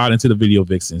we're gonna slide into the video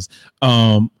vixens.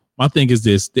 My thing is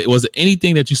this: was there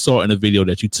anything that you saw in the video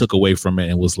that you took away from it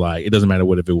and was like, it doesn't matter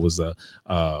what if it was a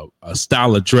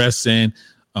style of dressing,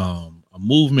 a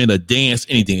movement, a dance,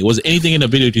 anything? Was there anything in the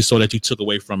video that you saw that you took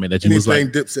away from it that you was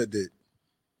like, Dipset did?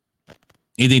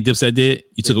 Anything Dipset did?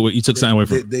 You took something away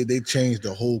from it? They changed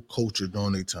the whole culture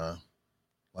during their time.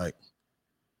 Like,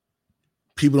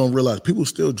 people don't realize people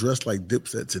still dress like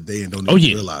Dipset today and don't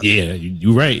even realize. Yeah,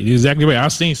 you're right. You're exactly right.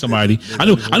 I've seen somebody. I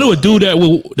knew a dude that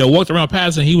walked around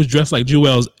passing. He was dressed like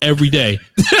Jewels every day.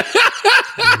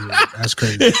 That's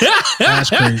crazy. That's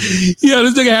crazy. Yeah,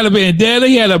 this nigga had a bandana.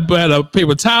 He had a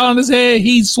paper towel on his head.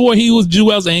 He swore he was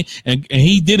Jewels and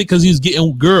he did it because he was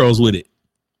getting girls with it.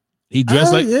 He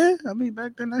dressed like I mean,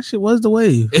 back then that shit was the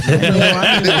wave.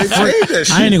 I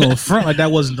ain't even gonna front like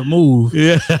that wasn't the move.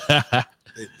 Yeah,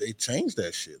 they changed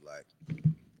that shit. Like,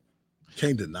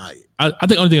 can't deny it. I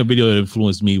think the only thing a video that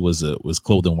influenced me was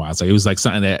clothing wise. Like, it was like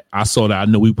something that I saw that I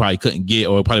knew we probably couldn't get,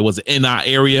 or it probably wasn't in our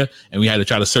area, and we had to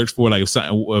try to search for it. Like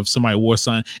if somebody wore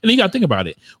something, and then you got to think about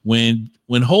it when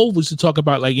Hov was to talk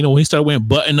about, like, you know, when he started wearing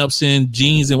button ups and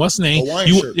jeans and what's the name,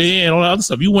 and all that other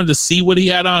stuff. You wanted to see what he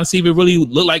had on, see if it really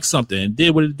looked like something, and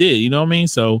did what it did. You know what I mean?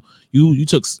 So you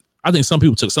took. I think some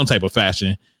people took some type of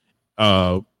fashion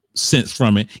sense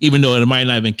from it, even though it might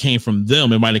not even came from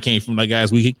them. It might have came from, like,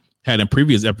 guys, we had in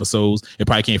previous episodes. It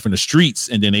probably came from the streets,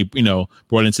 and then they,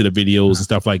 brought into the videos and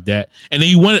stuff like that. And then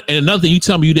you want, and another thing, you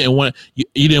tell me you didn't want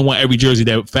every jersey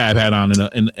that Fab had on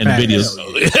in the videos.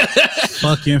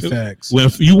 Fucking facts. When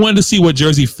you wanted to see what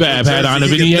jersey Fab had on the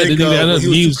video,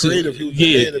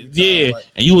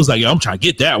 and you was like, yo, I'm trying to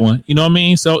get that one. You know what I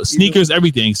mean? So sneakers,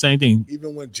 everything, same thing.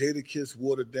 Even when Jadakiss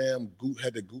wore the damn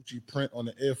had the Gucci print on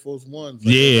the Air Force Ones, I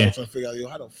was trying to figure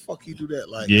out, how the fuck you do that?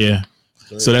 Like,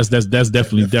 So that's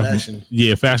definitely fashion.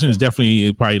 Fashion is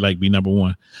definitely probably like be number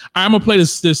one. I'm gonna play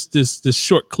this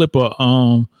short clip of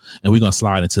and we're gonna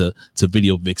slide into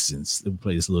video vixens. Let me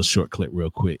play this little short clip real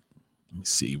quick. Let me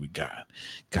see. We got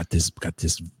this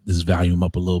volume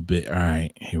up a little bit. All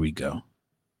right, here we go.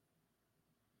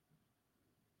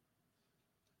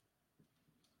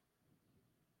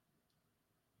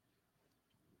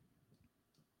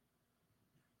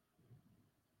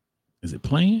 Is it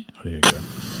playing? Oh, there you go.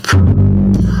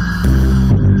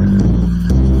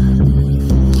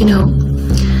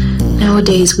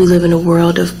 Nowadays we live in a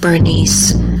world of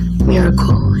Bernice,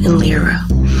 Miracle, and Lyra.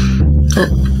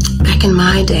 Back in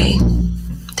my day,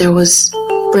 there was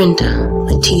Brenda,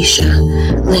 Letitia,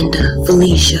 Linda,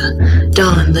 Felicia,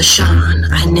 Dawn, LaShawn,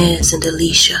 Inez, and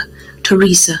Alicia,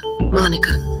 Teresa,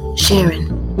 Monica,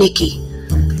 Sharon, Nikki,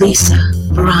 Lisa,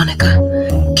 Veronica,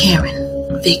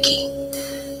 Karen, Vicky.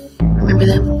 Remember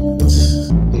them?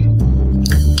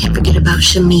 Can't forget about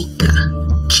Shamika,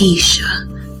 Keisha,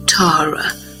 Tara,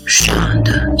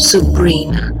 Shonda,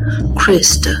 Sabrina,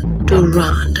 Krista,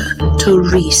 Duranda,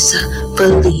 Teresa,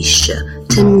 Felicia,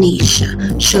 Tanisha,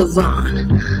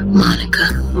 Siobhan,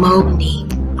 Monica, Monique,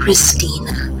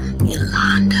 Christina,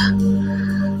 Yolanda.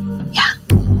 Yeah.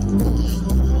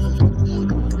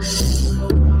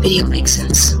 Video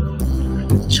vixens.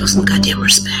 Show some goddamn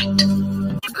respect.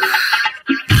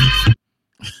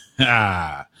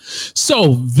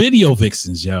 So video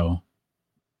vixens, yo.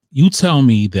 You tell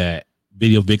me that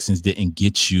video vixens didn't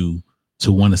get you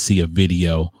to want to see a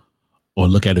video or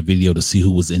look at a video to see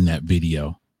who was in that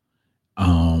video.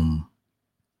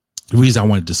 The reason I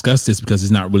want to discuss this because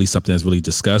it's not really something that's really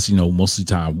discussed. Most of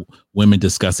the time women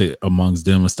discuss it amongst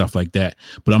them and stuff like that.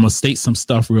 But I'm gonna state some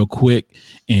stuff real quick,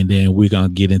 and then we're gonna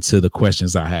get into the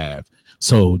questions I have.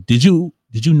 So did you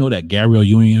know that Gabrielle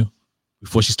Union,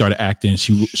 before she started acting,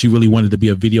 she really wanted to be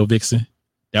a video vixen?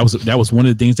 That was one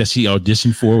of the things that she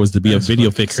auditioned for, was to be a video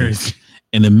vixen. Crazy.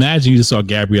 And imagine you just saw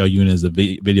Gabrielle Union as a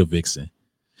video vixen.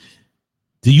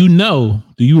 Do you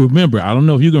remember? I don't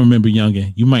know if you can remember,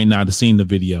 youngin. You might not have seen the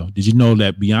video. Did you know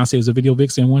that Beyonce was a video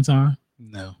vixen one time?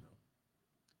 No.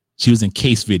 She was in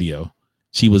Case video.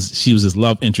 She was his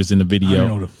love interest in the video. I don't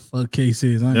know what the fuck Case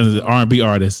is. That was an R&B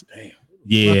artist. Damn.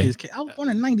 Yeah. I was born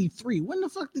in 93. When the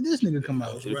fuck did this nigga come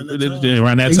out?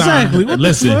 Around that exactly. time.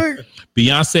 Listen,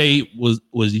 Beyonce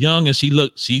was young and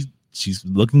she's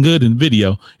looking good in the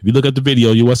video. If you look up the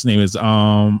video, what's the name is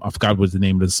I forgot what the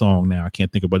name of the song now. I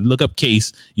can't think about it. Look up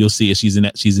Case, you'll see it. She's in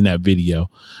that video.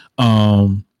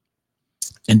 And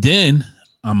then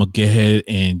I'm gonna go ahead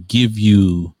and give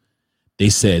you, they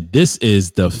said this is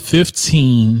the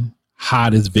 15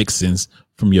 hottest vixens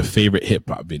from your favorite hip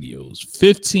hop videos.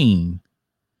 15.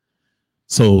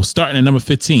 So starting at number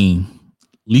 15,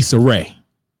 Lisa Ray.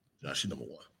 Nah, she's number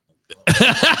 1.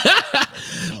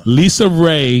 Lisa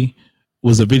Ray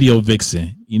was a video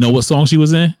vixen. You know what song she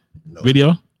was in? No.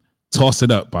 Video? Toss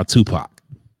It Up by Tupac.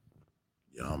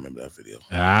 Yeah, I don't remember that video.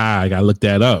 I gotta look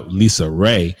that up. Lisa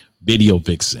Ray, video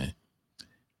vixen.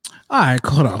 All right,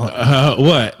 hold on.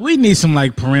 What? We need some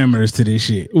parameters to this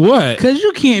shit. What? Because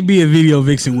you can't be a video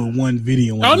vixen with one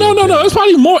video. Oh no! It's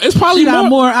probably more. It's probably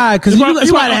more. Because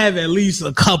you gotta have at least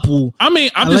a couple. I mean,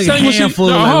 I'm just telling you.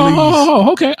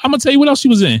 Okay, I'm gonna tell you what else she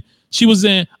was in. She was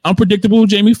in Unpredictable,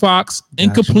 Jamie Foxx,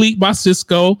 Incomplete by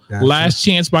Cisco, Last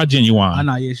Chance by Genuine. Oh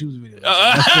no, yeah, she was video.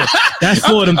 That's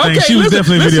four of them things. She was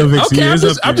definitely video vixen.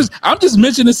 Okay, I'm just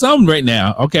mentioning some right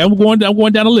now. Okay, I'm going down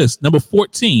the list. Number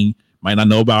 14. Might not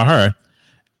know about her.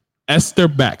 Esther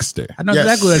Baxter. I know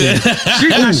exactly what it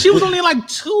is. She was only like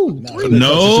 2, 3.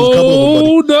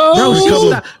 No.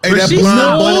 Bro, hey, that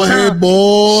blonde bald head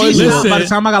boy. Listen, by the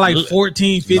time I got like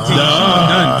 14, 15,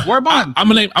 done. Where about? I'm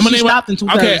gonna name.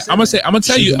 Okay, I'm gonna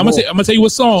tell you. I'm gonna tell you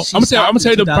what song. I'm gonna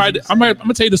tell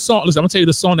you the song. Listen, I'm gonna tell you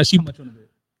the song that she. Listen.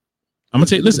 I'm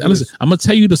gonna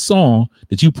tell you the song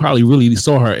that you probably really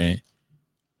saw her in.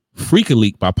 Freak a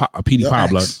Leak by Petey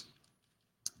Pablo.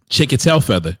 Shake Your Tail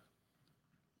Feather,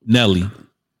 Nelly,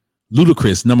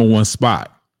 Ludacris, number 1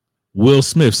 spot, Will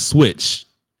Smith, Switch,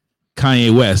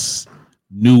 Kanye West,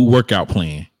 New Workout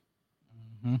Plan.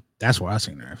 Mm-hmm. That's where I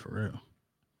seen her for real.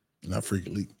 Not Freak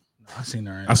Leak. I seen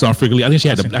her. I saw her frequently. I think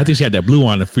she had that blue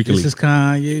on the frequently. This is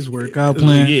Kanye's workout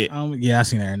plan. Yeah. I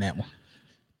seen her in that one.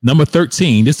 Number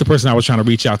 13. This is the person I was trying to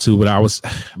reach out to, but I was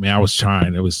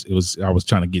trying. I was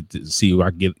trying to see if I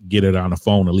could get it on the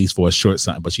phone at least for a short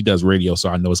something. But she does radio, so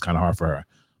I know it's kind of hard for her.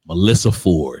 Melissa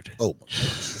Ford. Oh,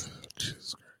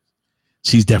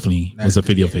 she's definitely was a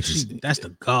video fixer. That's the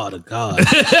god of God.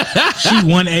 She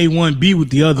 1A, 1B with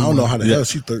the other. I don't know how the Yeah. hell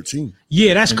she's 13.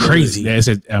 Yeah, that's crazy. Yeah,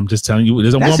 I'm just telling you.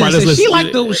 There's a woman by this list.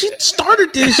 She she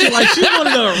started this shit. Like she's one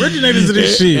of the originators of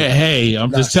this shit. Hey,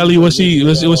 I'm just telling you what she did.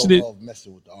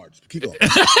 Messing with the arts. Keep going.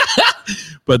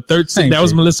 But 13, that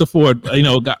was Melissa Ford. You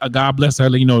know, God bless her.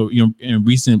 You know, in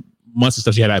recent months and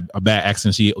stuff, she had a bad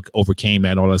accident. She overcame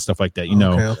that and all that stuff like that. You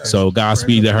know, Okay. so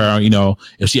Godspeed to her. You know,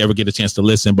 if she ever get a chance to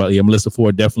listen. But yeah, Melissa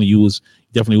Ford definitely was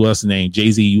the name.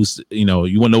 Jay-Z used. You know,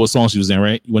 you want to know what song she was in,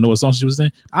 right? You want to know what song she was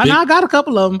in? I got a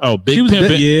couple of them. Oh, Big She was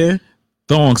Pimpin'. yeah.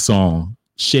 Thong Song,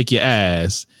 Shake Your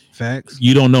Ass, Facts.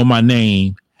 You Don't Know My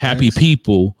Name, Happy Facts.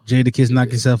 People. Jadakiss,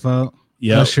 Knock Yourself Out.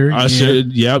 Yep. Usher.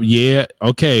 Yep. Yeah.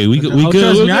 Okay. We Trust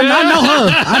good. me,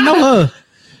 I know her.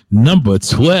 Number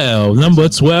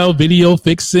 12, video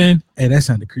fixing. Hey, that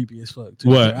sounded creepy as fuck. Too,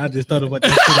 What? bro. I just thought about that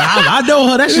shit. I know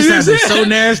her. That shit sounded so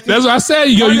nasty. That's what I said.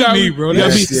 You got me, bro. You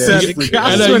gotta That be, shit sounded creepy.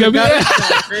 I know,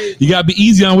 you gotta be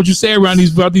easy on what you say around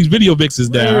these video fixes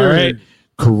now. All right.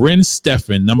 Corinne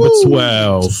Steffen, number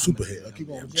 12. Superhead. Keep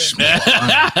on.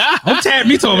 Don't tap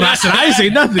me talking. I said I ain't say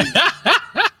nothing.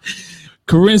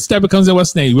 Corinne Steffen comes in.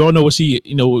 What's name? We all know what she.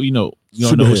 You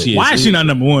don't know what she is. Why is she not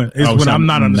number one? Is when I'm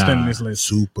not understanding this list.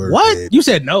 Super. What? You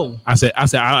said no. I said. I'm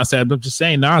just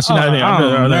saying. Nah, she's not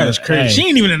there. That's crazy. Hey. She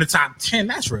ain't even in the top 10.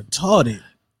 That's retarded.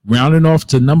 Rounding off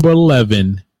to number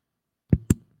 11,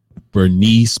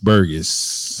 Bernice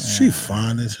Burgess. She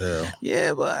fine as hell.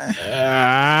 Yeah, but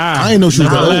I ain't know she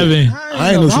was number that old. 11.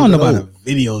 I ain't know she don't was know that about a old.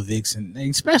 video vixen,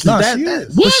 especially Nah, that. she that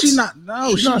is. but What? she not.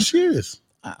 No, She is.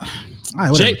 All right,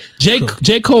 whatever.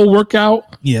 J. Cole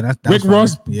workout. Yeah, that's Rick fine.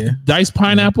 Ross. Yeah, Diced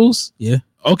pineapples. yeah.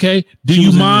 Okay. Do She you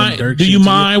was in mind? them Dirk Do you shit,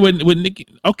 mind with Nicki?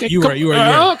 Okay. You right,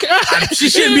 Okay. She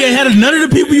shouldn't be ahead of none of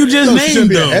the people you just No, she shouldn't named.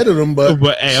 be Though. ahead of them, but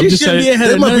But hey, I'm She just shouldn't saying. be ahead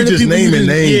they of might none be of the just people you naming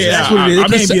names. Yeah, that's what it is. It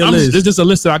can't be a list. It's just a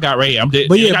list that I got right here.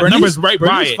 But yeah, got Bernice- numbers right by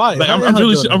Bernice it. fire. Like, How I'm her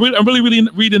really, daughter? I'm really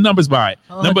reading numbers by it.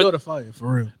 Number fire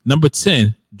for real. Number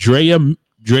 10, Drea Michelle.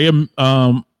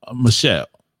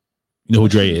 You know who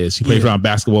Drea is? She played for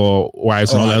Basketball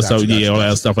Wives and all that stuff. All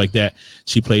that stuff like that.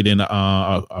 She played in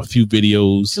a few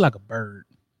videos. She's like a bird.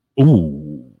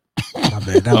 Ooh. My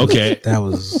bad. That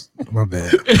was my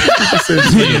bad. what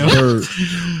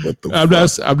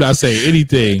the I'm not saying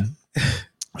anything.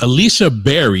 Alicia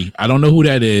Berry. I don't know who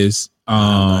that is.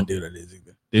 I do that is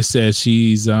either. They said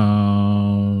she's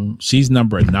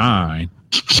number 9.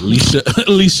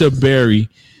 Alicia Berry.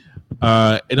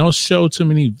 It don't show too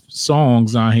many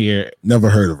songs on here. Never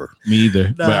heard of her. Me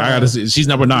either. But I gotta say she's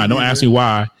number 9. Don't ask me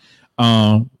why.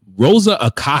 Rosa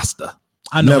Acosta.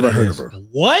 I know Never what it heard is. of her.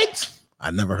 What?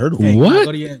 I never heard of her. Hey, What?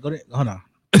 Go to hold on.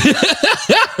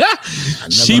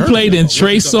 She heard played of in her.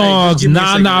 Trey Hey, Songz just give me a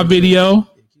second. Nah video.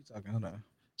 Keep talking. Hold on.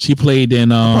 She played in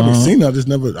Probably seen her. I just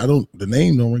never. The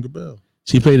name don't ring a bell.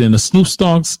 she played in the Snoop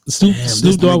Damn, Dogg this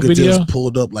nigga video. just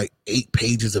pulled up like 8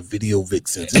 pages of video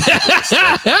vixens.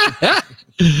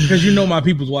 Because you know my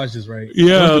people's watch this, right?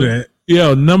 Yeah. Don't do that.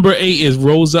 Yo, number 8 is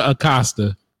Rosa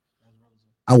Acosta.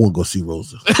 I won't go see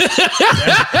Rosa.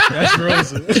 That's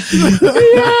Rosa.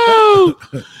 Yo,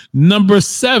 number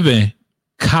 7,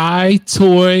 Kai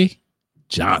Toy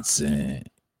Johnson.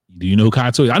 Do you know who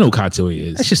Kai Toy? I know who Kai Toy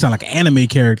is. That shit sound like an anime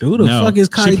character. Who the fuck is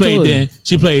Kai Toy?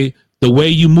 She played The Way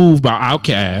You Move by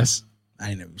Outkast.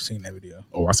 I ain't never seen that video.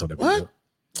 Oh, I saw that What? video.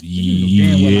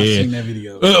 Damn, well, I Yeah. seen that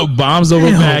video. Bombs over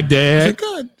Damn. Baghdad.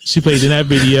 God. She played in that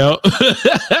video.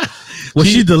 Was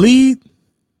she the lead?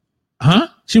 Huh?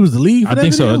 She was the lead. For I that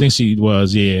think so. video? I think she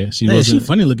was. Yeah, she Hey, was. she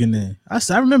funny looking there. I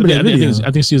remember Yeah, that video.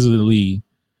 I think she was the lead.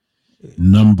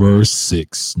 Number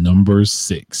 6.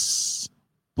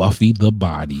 Buffy the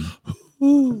Body.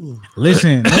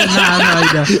 Listen,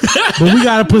 nah, but we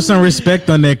gotta put some respect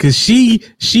on that because she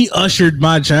ushered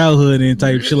my childhood and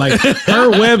type shit. Like her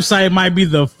website might be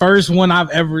the first one I've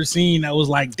ever seen that was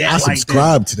like that. I like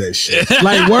subscribe to that shit. that.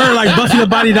 Like word, like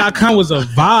BuffyTheBody.com was a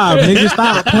vibe. Nigga,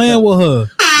 stop playing with her.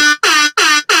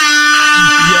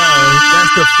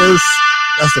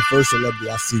 That's the first celebrity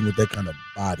I've seen with that kind of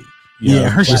body. Yeah,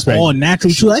 her shit's respect. all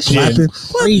natural too. That shit Clapping.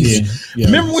 crazy. Yeah.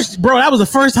 Remember when, bro? That was the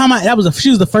first time she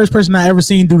was the first person I ever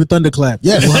seen do the thunderclap.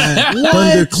 Yes,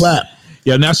 thunderclap.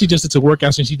 Yeah, now she just into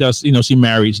workouts and she does. You know, she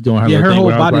married. She's doing her. Yeah, little her thing whole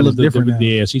with body brother. looks different now.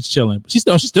 Yeah, she's chilling. She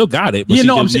still got it. But You she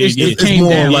know, just, I'm saying yeah, it it's came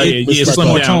more down. like- yeah, it's slimmed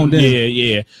more down. toned down.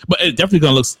 Yeah. But it's definitely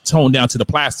gonna look toned down to the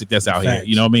plastic that's out here. Facts.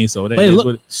 You know what I mean? So that, But it that's look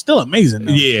what- still amazing.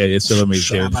 Though. yeah, it's still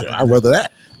amazing. I'd rather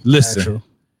that. Listen, True.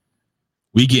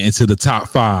 we get into the top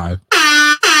 5.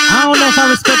 I don't know if I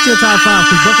respect your top 5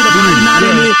 because Bucket the Body not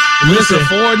in it. Listen, Mr.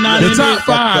 Ford not the in top it.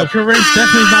 5. Corinne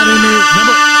Steffens not in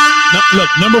it.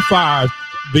 Number 5,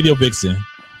 Video Vixen.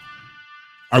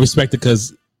 I respect it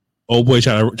because old boy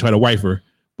tried to wife her,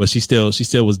 but she still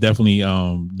was definitely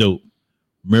dope.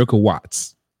 Miracle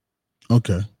Watts.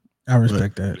 Okay. I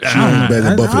respect that. She ain't better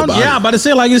than Buffy the Body. Yeah, I'm about to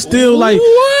say like it's still like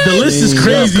the list is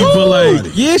crazy, but like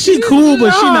yeah, she cool,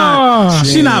 but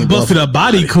she not Buffy the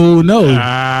Body cool. No,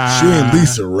 She ain't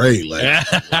Lisa Ray. Like,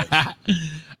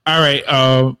 all right.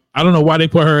 I don't know why they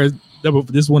put her as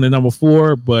this one at number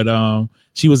 4, but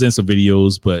she was in some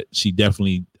videos, but she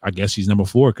definitely, I guess she's number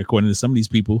 4 according to some of these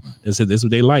people that said this is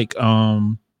what they like.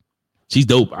 She's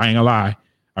dope. I ain't gonna lie.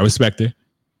 I respect her.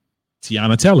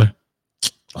 Tiana Taylor.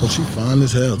 oh, she fine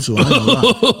as hell too. I ain't gonna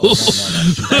lie.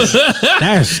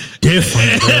 that's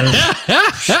different. Bro.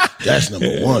 That's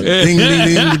number 1. Ding, ding,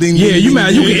 ding, ding, Yeah, ding, you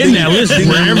man, you can end that list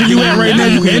wherever you at right now.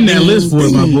 You can end that list for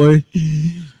it, my boy.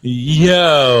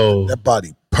 Yo, That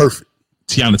body perfect.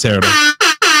 Tiana Taylor.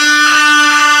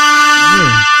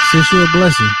 Yeah, since you're a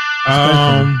blessing.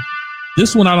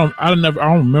 This one I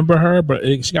don't remember her, but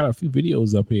she got a few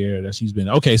videos up here that she's been.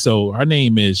 Okay, so her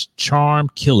name is Charm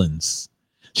Killins.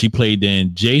 She played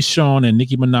in Jay Sean and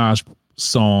Nicki Minaj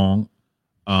song.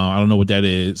 I don't know what that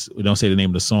is. We don't say the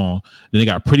name of the song. Then they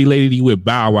got Pretty Lady with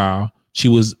Bow Wow. She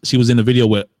was in the video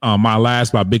with My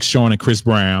Last by Big Sean and Chris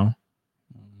Brown.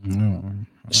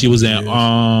 She was in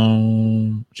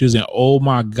Oh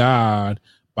My God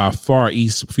by Far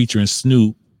East featuring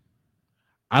Snoop.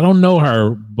 I don't know her,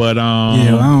 but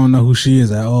Yeah, I don't know who she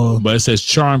is at all. but it says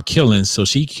Charm Killins, so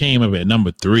she came up at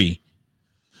number 3.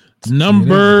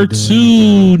 Number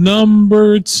two,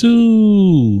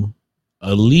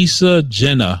 Alicia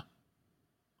Jenna.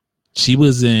 She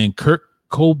was in Kurt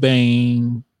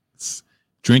Cobain's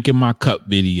 "Drinking My Cup"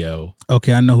 video.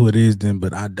 Okay, I know who it is then,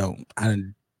 but I don't.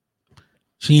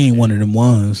 She ain't one of them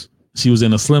ones. She was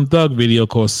in a Slim Thug video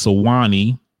called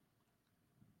Sawani,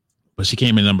 but she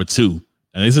came in number 2.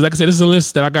 And this is, like I said, this is a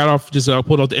list that I got off, just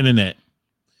pulled off the internet.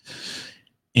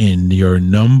 And your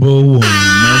number one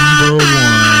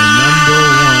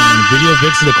video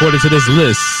vixen, according to this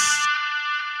list,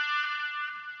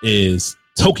 is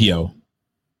Tokyo.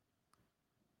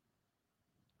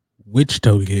 Which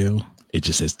Tokyo? It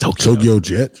just says Tokyo. Tokyo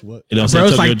Jets. What? It don't say Bro,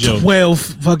 it's Tokyo like Joe. 12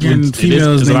 fucking It's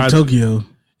females a lot named of- Tokyo.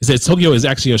 It says Tokyo is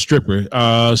actually a stripper.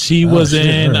 She was shit,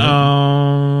 in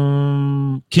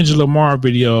right. Kendrick Lamar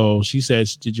video. She said,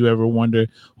 "Did you ever wonder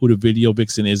who the video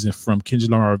vixen is?" From Kendrick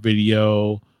Lamar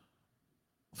video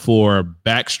for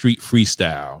Backstreet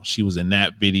Freestyle. She was in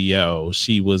that video.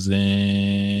 She was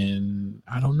in,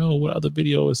 I don't know what other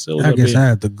video is still. I guess I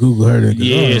have to Google her.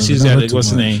 Yeah, she's got what's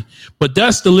the name? But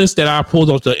that's the list that I pulled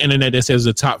off the internet that says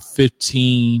the top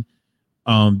 15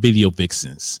 video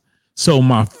vixens. So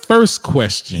my first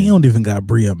question. He don't even got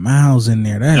Bria Miles in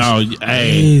there. That's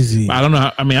crazy. I don't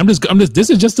know. I mean, I'm just.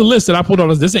 This is just a list that I pulled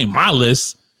off. This ain't my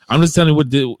list. I'm just telling you what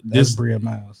That's Bria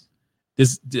Miles.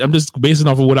 I'm just basing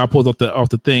off of what I pulled off the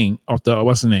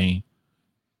what's the name?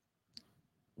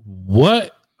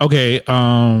 What? Okay.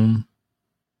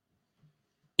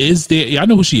 Is there? Yeah, I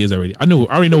know who she is already. I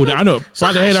already know. I know.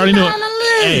 By the head, I already know.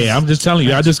 Hey, I'm just telling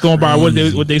you. I just going by what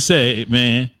they said,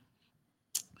 man.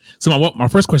 So my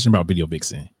first question about video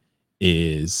vixen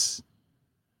is: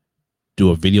 do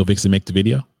a video vixen make the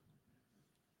video?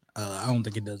 I don't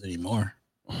think it does anymore.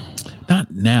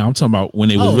 Not now. I'm talking about when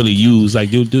it was really used.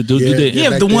 Like do they?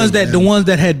 Yeah, the ones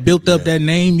that had built up that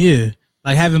name. Yeah,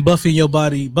 like having Buffy in your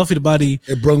body, Buffy the Body.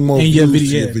 It brought more in your views video.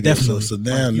 to your Yeah, video. definitely. So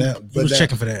now, You was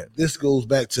checking for that. This goes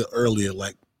back to earlier.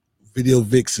 Like video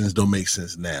vixens don't make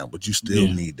sense now, but you still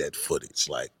need that footage.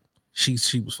 Like She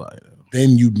was fired.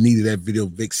 then you needed that video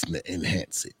vixen to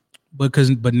enhance it.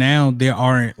 But now there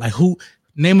aren't like who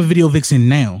name a video vixen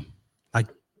now.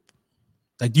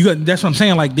 Like you got, that's what I'm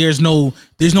saying. Like there's no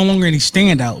longer any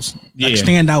standouts. Like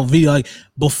standout video. Like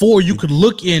before you could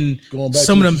look in Going back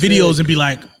some to of them what you videos said. and be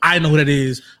like, I know who that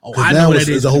is. Oh, 'Cause I now know who it's-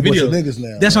 that is. there's a whole bunch Video. of niggas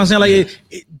now. That's what I'm saying.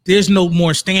 Like there's no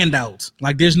more standouts.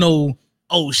 Like there's no,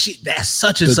 oh shit, that's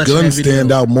such and The such. in that guns video.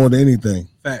 stand out more than anything.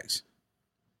 Facts.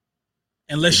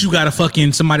 Unless you got a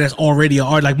fucking somebody that's already an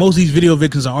artist. Like most of these video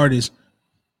vixens are artists.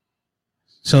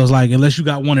 So it's like unless you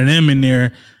got one of them in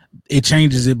there, it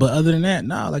changes it. But other than that,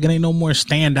 nah, like it ain't no more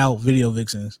standout video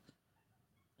vixens.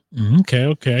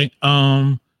 Okay.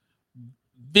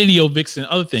 video vixen,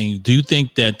 other thing, do you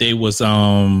think that they was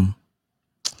going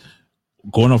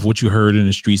off what you heard in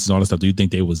the streets and all that stuff? Do you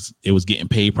think they was getting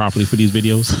paid properly for these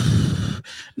videos?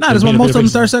 Nah, that's why most of them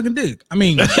start sucking dick. I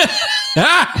mean, I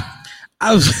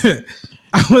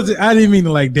didn't mean it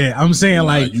like that. I'm saying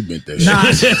like you meant that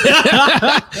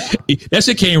shit. That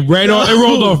shit came right on. It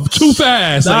rolled off too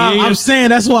fast. I'm saying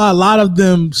that's why a lot of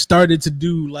them started to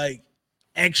do like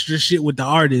extra shit with the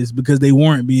artists because they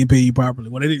weren't being paid properly.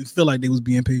 Well, they didn't feel like they was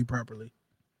being paid properly.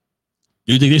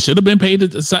 Do you think they should have been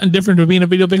paid something different for being a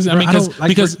video vixen? I mean,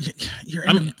 because you're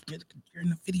in a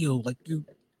video, like you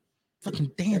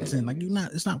fucking dancing, like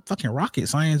it's not fucking rocket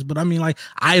science. But I mean, like,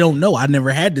 I don't know. I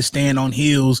never had to stand on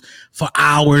heels for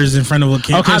hours in front of a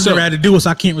camera. Okay, I've never had to do it,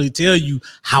 so I can't really tell you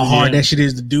how hard that shit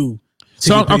is to do.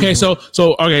 So we're gonna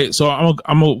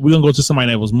go to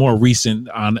somebody that was more recent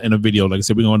in a video. Like I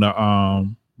said, we're going to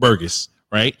Burgess,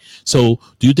 right? So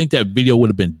do you think that video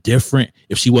would have been different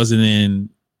if she wasn't in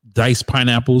Diced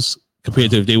Pineapples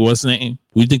compared to if they wasn't in?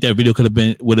 Do you think that video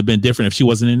would have been different if she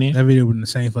wasn't in there? That video would have been the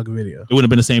same fucking video. It would have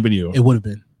been the same video. It would have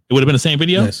been. It would have been the same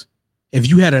video. Yes. If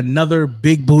you had another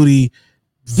big booty,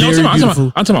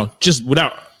 I'm talking about just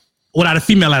without a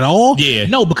female at all. Yeah.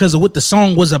 No, because of what the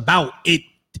song was about.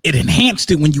 It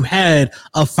enhanced it when you had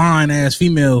a fine ass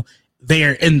female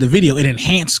there in the video. It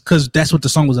enhanced because that's what the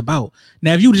song was about.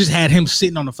 Now, if you just had him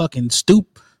sitting on the fucking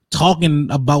stoop talking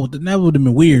about that would have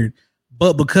been weird.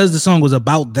 But because the song was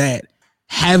about that,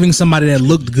 having somebody that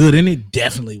looked good in it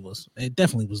definitely was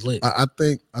lit. I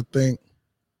think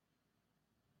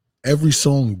every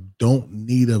song don't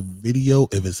need a video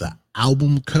if it's an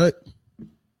album cut.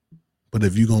 But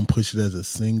if you're gonna push it as a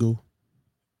single,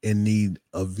 it need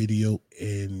a video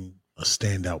and a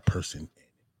standout person.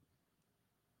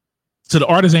 So the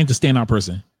artist ain't the standout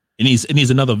person. It needs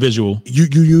another visual.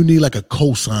 You need like a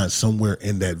cosign somewhere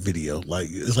in that video. Like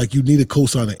it's like you need a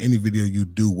cosign in any video you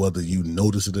do, whether you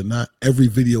notice it or not. Every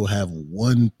video have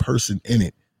one person in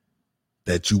it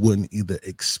that you wouldn't either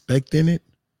expect in it,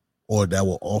 or that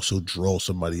will also draw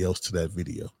somebody else to that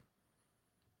video.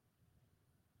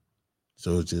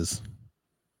 So it's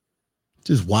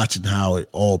just watching how it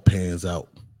all pans out.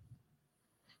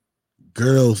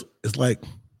 Girls, it's like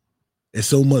it's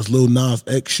so much Lil Nas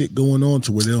X shit going on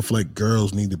to where they don't feel like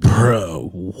girls need to be. Bro,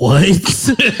 what? What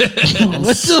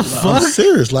the fuck? I'm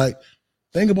serious. Like,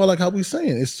 think about like how we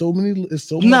saying. It's so many.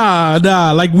 Nah.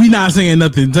 Like we not saying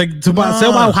nothing. Like tell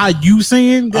about how you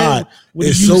saying. Right.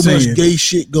 There's so much gay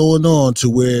shit going on to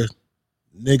where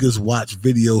niggas watch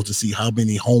videos to see how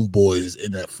many homeboys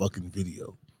in that fucking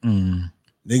video.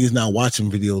 Niggas not watching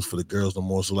videos for the girls no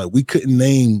more. So like we couldn't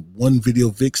name one video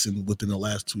vixen within the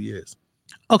last 2 years.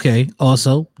 Okay,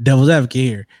 also, devil's advocate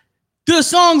here. The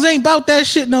songs ain't about that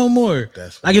shit no more.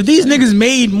 Like if these niggas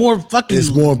made more fucking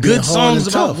good songs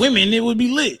about women, it would be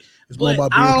lit. But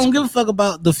I don't give a fuck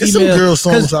about the female. There's some girl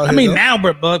songs out here. I mean, now,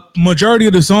 but majority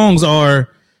of the songs are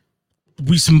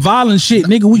we some violent shit,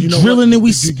 nigga. We drilling and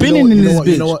we spinning in this bitch.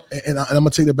 You know what? And I'm gonna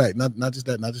take it back. Not just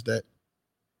that.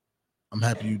 I'm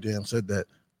happy you damn said that.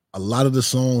 A lot of the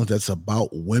songs that's about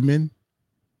women.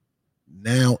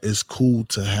 Now it's cool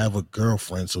to have a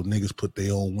girlfriend, so niggas put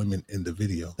their own women in the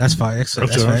video. That's fine. That's you know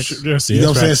what I'm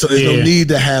saying? So there's no need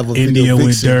to have a India video with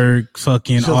vixen. Dirk,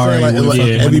 fucking Ari. Like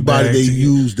everybody they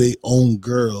use their own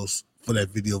girls for that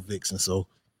video vixen. So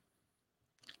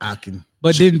I can.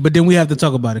 But then we have to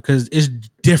talk about it because it's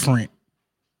different.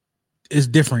 It's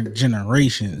different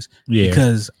generations. Yeah.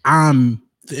 Because I'm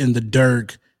in the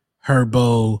Dirk,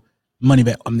 Herbo,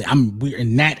 Moneybagg. We're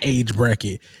in that age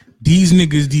bracket. These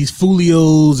niggas, these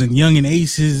Fulios and Young and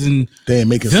Aces and they ain't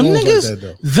making them songs niggas. Like that,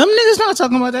 though. Them niggas not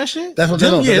talking about that shit. That's what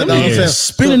them niggas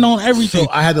spinning on everything.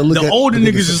 So I had to look the at older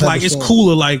niggas is like it's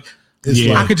cooler. Like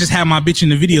I could just have my bitch in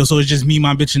the video, so it's just me,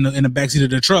 my bitch in the backseat of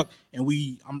the truck, and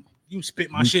you spit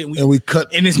my shit, and we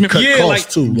cut and it's cut costs like,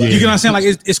 too. You get what I'm saying? Like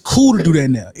it's cool to do that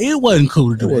now. It wasn't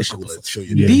cool to do that shit. Cool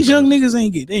These young niggas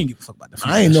ain't give a fuck about the.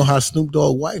 I ain't know how Snoop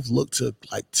Dogg wife looked to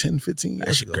like 10, 15 years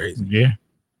that shit ago. crazy. Yeah.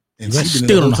 And I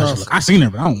still don't know how she look. I seen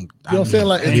her, but I don't. You know what I'm saying?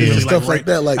 Like stuff like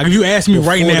that. Like if you ask me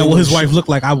right now what his wife looked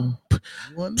like, I don't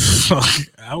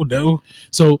know.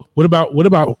 So what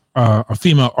about a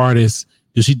female artist?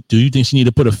 Do you think she need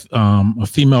to put a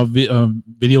female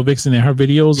video vixen in her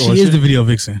videos? She is the video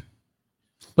vixen.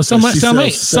 But some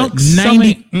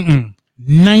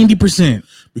 90%.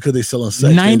 Because they selling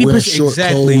sex. 90%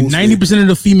 exactly. 90% of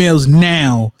the females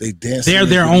now they dance. They're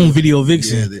their own video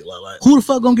vixen. Yeah, who the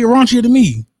fuck gonna get raunchier than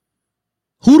me?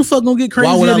 Who the fuck gonna get crazy?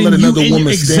 Why would I let another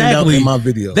woman stand out in my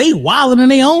video? They wilding in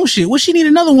their own shit. What she need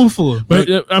another one for?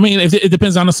 But I mean, it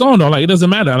depends on the song though. Like it doesn't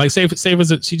matter. Like say if it's a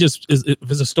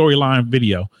storyline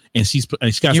video and she's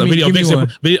got a video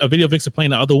vixen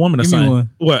playing the other woman or something.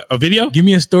 What, a video? Give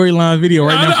me a storyline video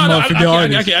right now from the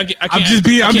artist.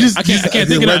 I can't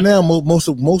think of right now. Most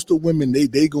of women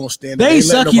they gonna stand. They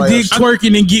sucky dick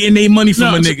twerking and getting their money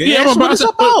from a nigga. Yeah, that's what it's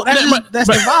about. That's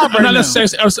the vibe right now.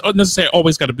 Not necessarily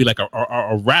always got to be like a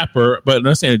rapper, but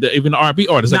I'm saying even the R&B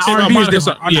artists. Like R&B is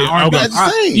different. R&B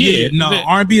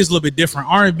is a little bit different.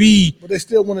 R&B, but they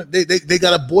still want to. They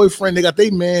got a boyfriend. They got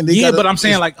their man. But I'm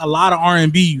saying like a lot of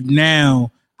R&B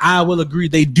now. I will agree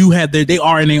they do have they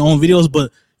are in their own videos,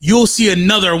 but you'll see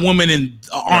another woman in an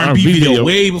R&B video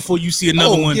way before you see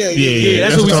another one. Yeah.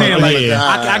 That's what we're saying. Like,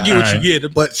 I get what you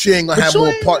get, but she ain't gonna have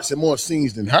more parts and more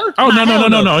scenes than her. Oh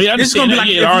no. Yeah, it's gonna be like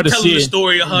the artist telling the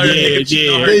story of her.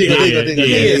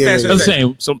 Yeah. I'm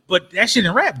saying so, but that shit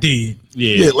in rap did.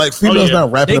 Yeah, like females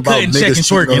not rapping about niggas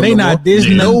cheating. They not. There's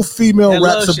no female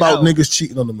raps about niggas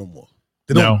cheating on them no more.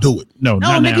 They don't do it. No,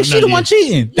 nigga, she the one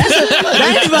cheating.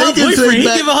 That's even her boyfriend. He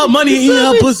giving her money and eating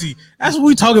her pussy. That's what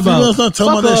we talk about. Females not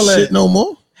talking about that shit no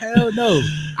more. Hell no.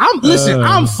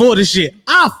 I'm for the shit.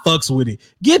 I fucks with it.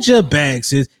 Get your bag,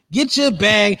 sis. Get your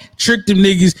bag, trick them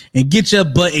niggas, and get your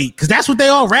butt ate. Cause that's what they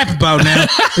all rap about now.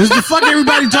 This is the fuck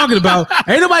everybody talking about.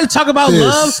 Ain't nobody talking about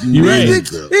love.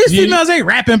 These females ain't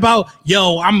rapping about,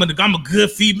 yo, I'm a good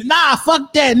female. Nah,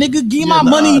 fuck that, nigga. Give me my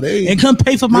money and come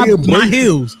pay for my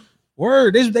heels.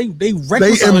 Word, they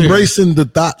embracing the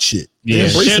thought shit. Yeah,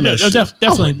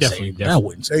 definitely. I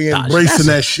wouldn't say they embracing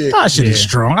that shit. Thought shit is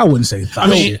strong. I wouldn't say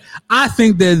thought shit. I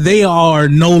think that they are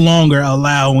no longer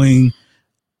allowing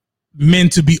men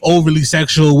to be overly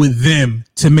sexual with them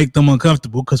to make them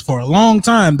uncomfortable. Because for a long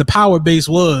time, the power base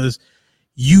was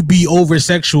you be over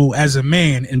sexual as a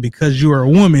man, and because you are a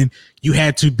woman, you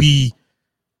had to be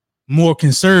more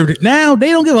conservative. Now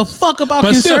they don't give a fuck about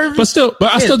conservative. I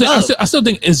still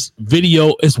think it's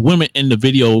women in the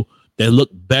video that look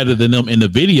better than them in the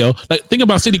video. Like think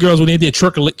about City Girls when they did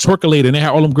Twerkalate and they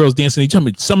had all them girls dancing. You tell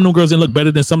me some of them girls didn't look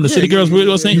better than some of the City Girls. You know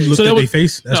what I'm saying? You looked at their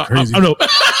face. That's crazy. I know.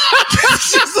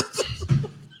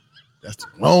 That's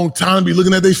the wrong time to be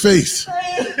looking at their face.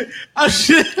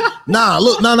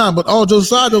 Nah. But all jokes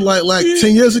aside, though, like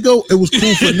 10 years ago, it was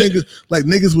cool for niggas. Like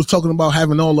niggas was talking about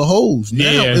having all the hoes.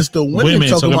 Now it's the women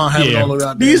talking about having all of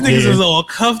that. These niggas is all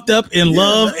cuffed up in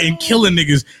love and killing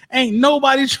niggas. Ain't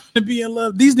nobody trying to be in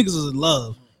love. These niggas is in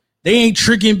love. They ain't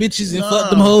tricking bitches and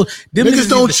fuck them hoes. Them niggas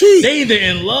don't cheat. They either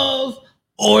in love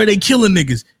or they killing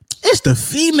niggas. It's the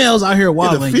females out here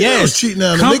wilding. Cheat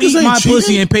now. Come eat my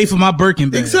pussy and pay for my Birkin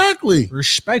bag. Exactly.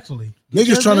 Respectfully.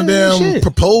 Niggas trying to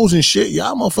propose and shit.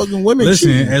 Y'all motherfucking women. Listen,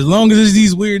 cheating. as long as it's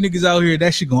these weird niggas out here,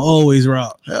 that shit gonna always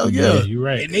rock. Hell yeah. You're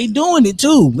right. And they doing it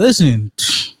too. Listen.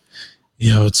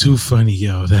 Yo, too funny,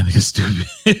 yo. That nigga stupid.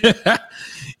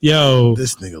 Yo.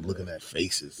 This nigga looking at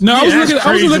faces. No, I was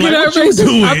looking at faces.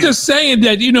 I'm just saying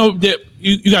that, that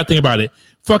you gotta think about it.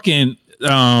 Fucking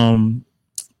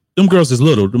them girls is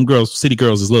little. Them girls, City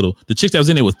Girls is little. The chicks that was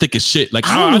in there was thick as shit. Like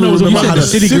I don't remember how the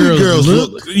City Girls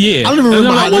look. Yeah, I don't even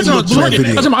remember how they looked in that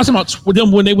video. I'm talking about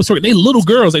them when they was twerking. They little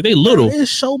girls, like they little. There's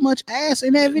so much ass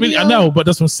in that video. I know, but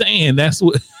that's what I'm saying. That's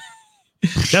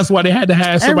why they had to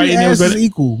have somebody Every in there. Ass is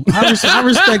equal. I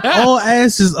respect all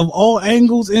asses of all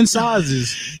angles and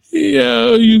sizes.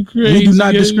 Yo, you crazy. We do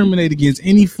not discriminate against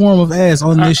any form of ass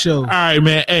on this show. All right,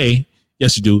 man. Hey,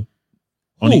 yes, you do.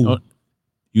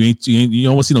 You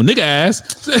don't want to see no nigga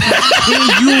ass. Here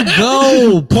you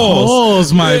go.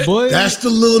 Pause, my boy. That's the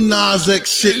Lil Nas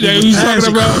X shit. That you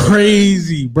talking about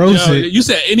crazy, bro. You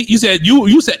said any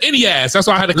ass. That's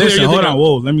why I had to clear your hold on.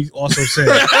 Whoa. Let me also say.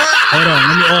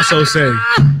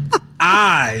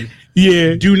 I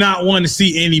do not want to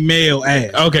see any male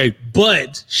ass. Okay.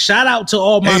 But shout out to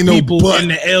all my people in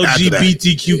the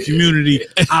LGBTQ community.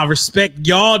 I respect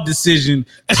y'all decision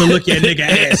to look at nigga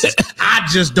asses. I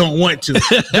just don't want to.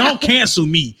 Don't cancel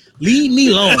me. Leave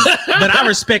me alone. But I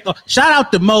respect. Shout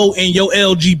out to Mo and your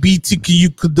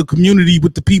LGBTQ the community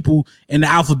with the people in the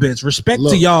alphabets. Respect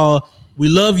to y'all. We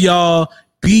love y'all.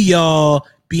 Be y'all.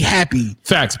 Be happy.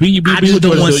 Facts. I just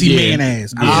don't want to see man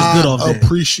ass. I'm just good off that. I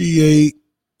appreciate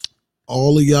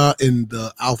all of y'all in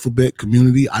the alphabet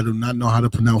community. I do not know how to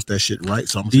pronounce that shit right.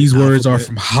 So these words are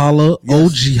from Holla,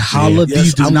 OG Holla. Yes,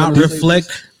 these do not reflect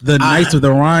the Knights of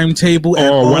the Rhyme Table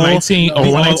or 119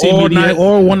 or 119 Media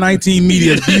or 119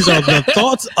 Media. These are the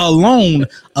thoughts alone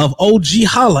of OG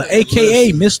Holla,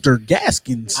 aka Mr.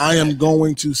 Gaskins. I am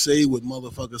going to say what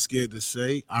motherfuckers scared to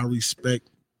say. I respect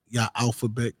y'all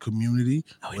alphabet community.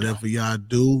 Whatever y'all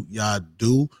do,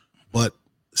 but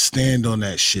stand on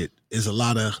that shit. There's a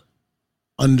lot of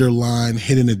underlying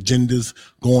hidden agendas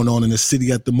going on in the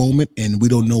city at the moment, and we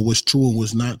don't know what's true and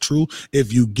what's not true.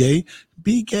 If you gay,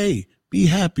 be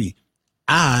happy.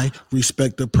 I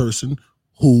respect a person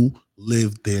who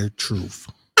lived their truth.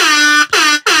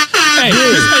 Hey,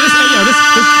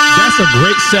 that's a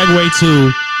great segue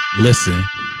to listen.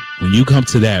 When you come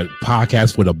to that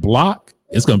podcast for the block,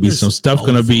 it's gonna be some stuff. It's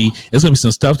gonna be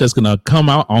some stuff that's gonna come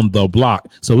out on the block.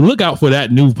 So look out for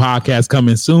that new podcast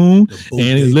coming soon.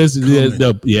 And listen,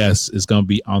 yes, it's gonna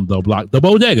be on the block. The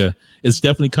Bodega is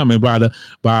definitely coming by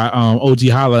OG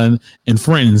Holla and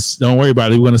friends. Don't worry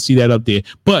about it. We're gonna see that up there.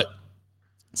 But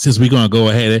since we're gonna go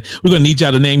ahead, we're gonna need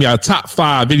y'all to name y'all top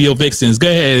 5 video vixens. Go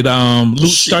ahead, Luke,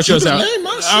 start yours out.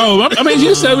 I mean,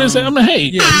 you said I'm like,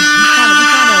 hey,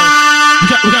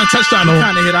 we kind of touched on them.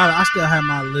 I still have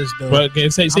my list though. But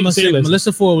say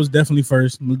Melissa Ford was definitely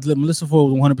first. Melissa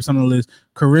Ford was 100% on the list.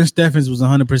 Corinne Steffens was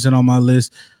 100% on my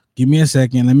list. Give me a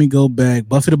second. Let me go back.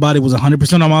 Buffy the Body was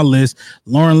 100% on my list.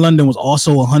 Lauren London was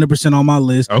also 100% on my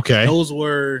list. Okay, those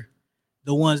were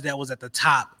the ones that was at the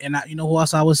top. And you know who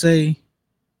else I would say?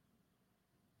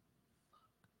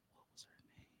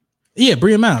 Yeah,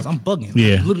 Bria Miles. I'm bugging.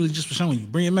 Yeah, I'm literally just showing you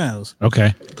Bria Miles.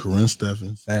 Okay, Corinne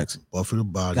Steffens. Facts. Buffy the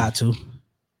Body. Got to.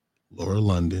 Laura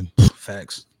London.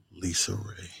 Facts. Lisa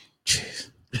Ray. Jeez.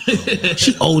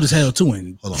 She old as hell too.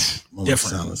 And hold on. Moment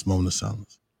of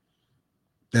silence.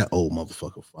 That old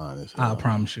motherfucker fine as hell. I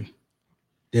promise you.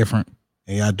 Different.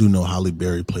 And I do know Holly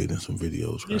Berry played in some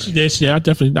videos, right? Yeah, she did. Yeah,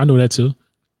 I know that too.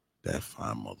 That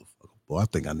fine motherfucker. Boy, I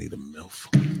think I need a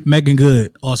MILF. Megan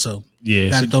Good also. Yeah.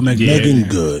 Gotta throw Megan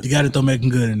Good. You gotta throw Megan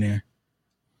Good in there.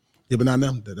 Yeah, but not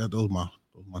them. Those my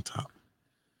top.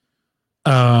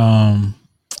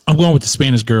 I'm going with the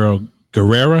Spanish girl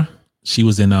Guerrera. She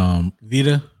was in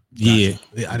Vita. Yeah,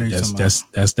 I didn't.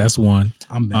 That's one.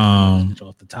 I'm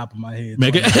off the top of my head.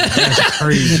 Megan, that's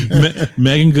crazy.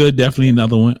 Megan Good, definitely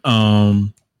another one.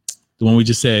 The one we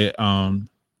just said.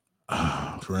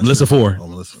 Melissa Ford.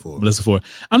 Melissa Ford.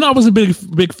 I know I was a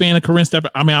big fan of Corinne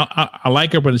Steffens. I mean, I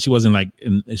like her, but she wasn't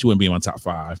she wouldn't be in my top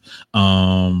 5.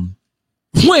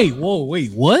 Wait,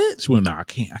 what? She went, no, I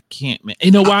can't, man.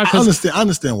 You know why? I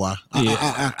understand why.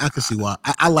 Yeah. I can see why.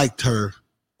 I liked her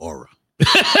aura.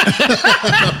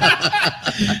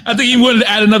 I think you wanted to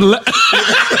add another letter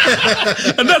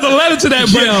to that,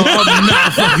 but I'm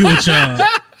not fucking with y'all.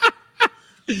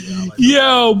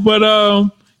 Yo, but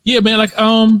yeah, man,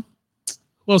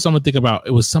 what else I'm gonna think about?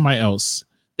 It was somebody else.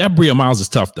 That Bria Miles is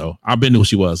tough though. I've been to who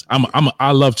she was.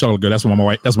 I love Chocolate Girl. That's my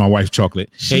wife. That's my wife's chocolate.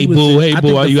 Hey boo,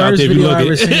 are you out there? The first video I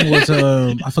ever seen was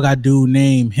I forgot dude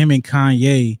name. Him and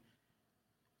Kanye.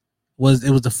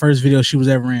 It was the first video she was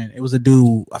ever in. It was a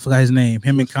dude. I forgot his name.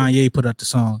 Him and Kanye put up the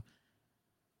song.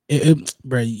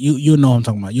 Bro, you know what I'm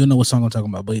talking about. You know what song I'm talking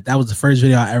about. But that was the first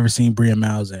video I ever seen Bria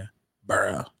Miles in.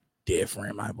 Bro,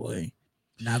 different, my boy.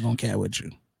 Not gonna cat with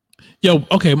you. Yo,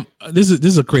 okay. This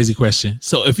is a crazy question.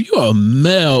 So, if you're a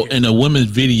male in a women's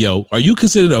video, are you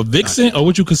considered a vixen, or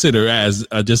what you consider as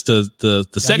just the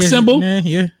sex symbol? Man,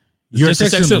 yeah. You're a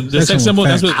sex symbol. The sex symbol.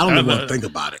 That's what I don't even think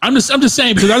about it. I'm just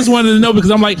saying because I just wanted to know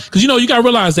because I'm like because you gotta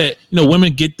realize that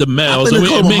women get the males. Men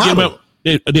get them.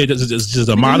 They're just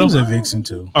a model. He's a vixen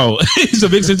too. Oh, he's a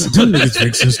vixen too. Two niggas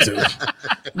vixens too.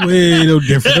 Way no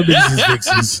different. No niggas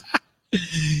vixens.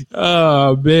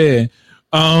 Oh man.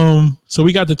 So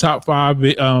we got the top 5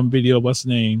 video. What's the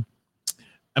name?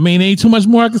 I mean, ain't too much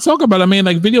more I can talk about. I mean,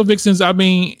 like video vixens. I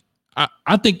mean,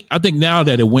 I think now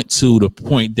that it went to the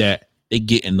point that they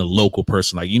get in the local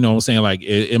person, like, you know what I'm saying? Like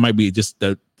it might be just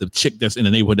the chick that's in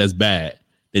the neighborhood that's bad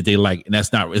that they like, and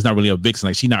it's not really a vixen.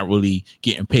 Like she's not really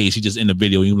getting paid. She's just in the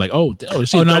video. And you're like, oh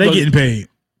no, they getting paid.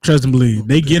 Trust and believe.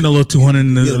 They getting a little 200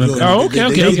 in the oh, okay.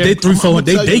 They 3-4.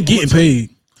 They getting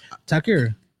paid.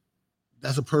 Takira.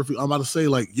 That's a perfect. I'm about to say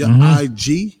like your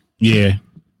IG,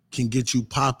 can get you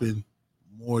popping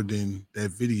more than that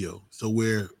video. So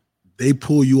where they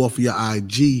pull you off of your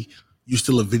IG, you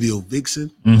still a video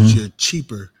vixen, but you're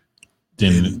cheaper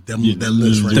than them that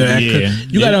list right there.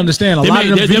 You got to understand a lot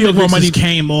of the video vixens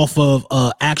came off of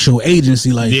actual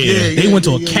agency. Like they went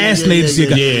to a casting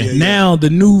agency. Now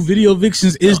the new video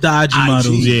vixens is the IG models.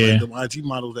 Like the IG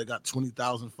models that got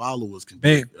 20,000 followers.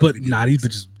 But these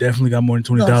bitches definitely got more than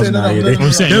 20,000 now.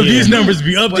 These numbers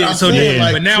be updated. So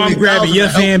like, but now I'm grabbing your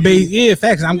fan base. Yeah,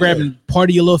 facts. I'm grabbing part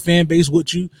of your little fan base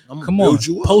with you. Come on,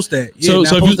 post that. So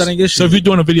if you're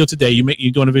doing a video today,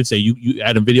 you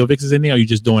adding video vixens in there, or you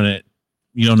just doing it?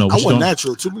 You don't know. I want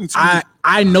natural. Too many.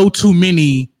 I know too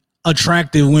many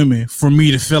attractive women for me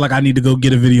to feel like I need to go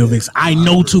get a video vixen. I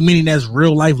know too many that's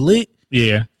real life lit.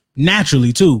 Yeah.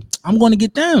 Naturally too. I'm going to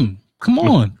get them. Come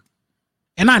on.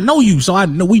 And I know you, so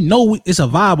we know it's a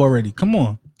vibe already. Come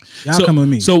on, y'all come with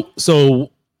me.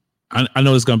 So I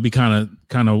know it's gonna be kind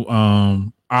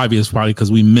of obvious probably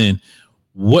because we men.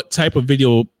 What type of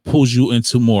video pulls you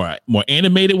into more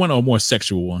animated one or more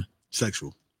sexual one?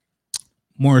 Sexual.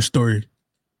 More story.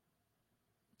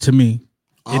 To me,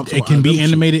 it can be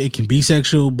animated, it can be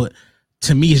sexual, but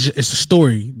to me, it's a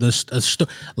story.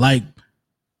 Like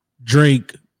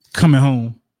Drake coming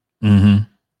home. Mm-hmm.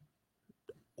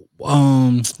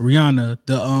 Rihanna,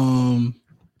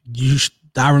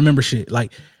 I remember shit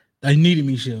like I Needed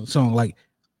Me shit song. Like,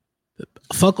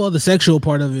 fuck all the sexual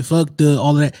part of it. Fuck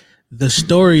all of that. The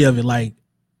story of it, like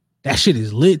that shit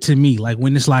is lit to me. Like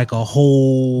when it's like a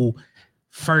whole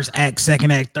first act,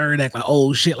 second act, third act, like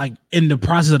oh shit, like in the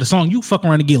process of the song, you fuck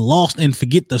around and get lost and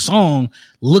forget the song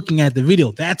looking at the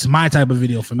video. That's my type of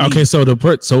video for me. Okay, so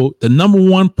the number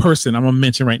one person I'm gonna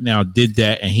mention right now did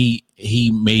that, and he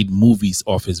made movies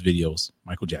off his videos.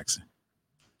 Michael Jackson.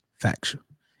 Factual.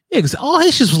 Yeah, because all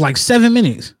his shit was like 7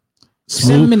 minutes. Smooth,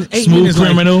 7 minutes, 8 Smooth minutes.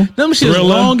 Criminal. Like, them shit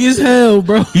long as hell,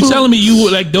 bro. You telling me you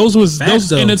like those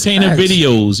entertaining Facts.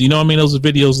 videos? You know what I mean? Those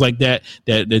videos like that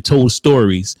told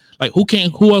stories. Like who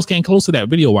else came close to that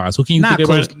video wise? Who can you not think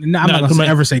close? about? I'm not gonna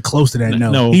ever say close to that.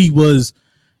 No, he was.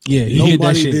 Yeah, he Nobody did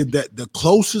that shit. did that. The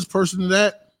closest person to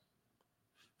that,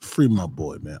 free my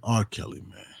boy, man. R. Kelly,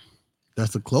 man.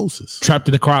 That's the closest. Trapped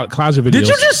in the Closet video. Did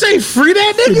you just say free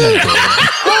that nigga?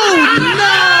 Oh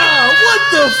no! What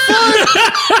the fuck,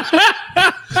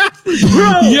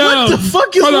 bro? Yo, what the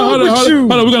fuck is wrong with you?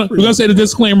 Hold on. We're gonna say the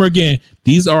disclaimer again.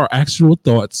 These are actual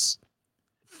thoughts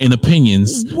and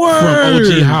opinions from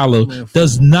OG Hollow.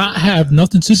 Does not have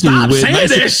nothing to do with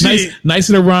Nights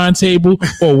at the Round Table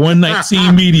or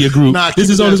 119 Media Group. This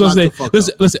is all I'm gonna say.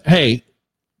 Listen. Hey,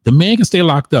 the man can stay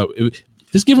locked up.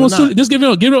 Just give him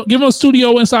a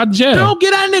studio inside the jail. Don't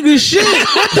get that nigga shit.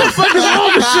 What the fuck is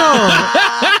wrong with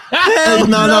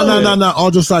y'all? No.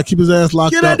 All just like keep his ass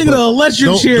locked up. Get that nigga to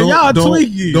electric chair. Y'all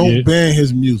tweaking. Don't ban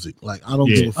his music. Like I don't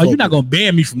give a fuck. Oh, you're not gonna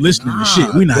ban me from listening to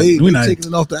shit. We're not taking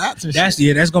it off the apps and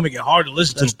shit. That's gonna make it hard to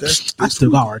listen to. I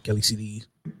still got R. Kelly CDs.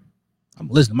 I'm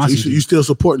listening to my CDs. You still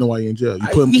supporting him while you're in jail. He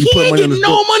ain't getting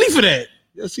no money for that.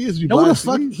 Yes, he is. No, the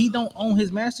fuck, he don't own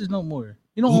his masters no more.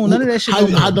 He don't own none of that shit.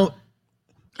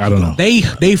 I don't know.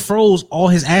 They froze all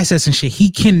his assets and shit.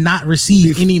 He cannot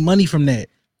receive any money from that.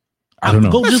 I don't know.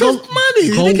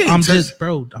 Money. I'm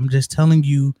just telling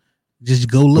you. Just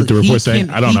go look. What the report saying?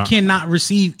 I don't know. He cannot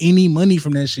receive any money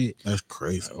from that shit. That's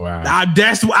crazy. Wow. I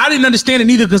didn't understand it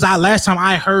either because last time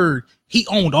I heard he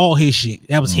owned all his shit.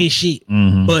 That was his shit.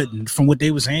 Mm-hmm. But from what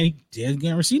they were saying, he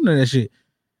didn't receive none of that shit.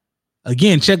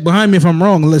 Again, check behind me if I'm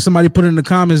wrong. Let somebody put it in the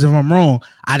comments if I'm wrong.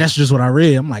 That's just what I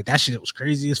read. I'm like, that shit was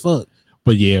crazy as fuck.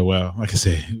 But yeah, well, like I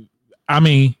said, I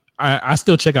mean, I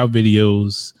still check out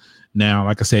videos now.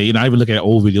 Like I said, I even look at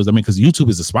old videos. I mean, because YouTube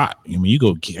is a spot. I mean, you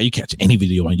catch any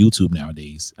video on YouTube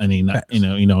nowadays. I mean, nothing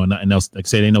else. Like I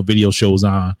said, ain't no video shows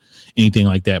on anything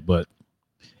like that. But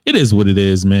it is what it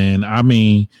is, man. I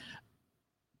mean,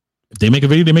 if they make a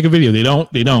video, they make a video. They don't.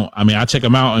 I mean, I check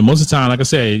them out, and most of the time, like I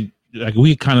said, like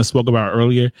we kind of spoke about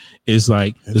earlier, is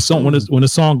like the song when the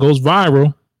song goes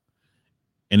viral.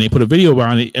 And they put a video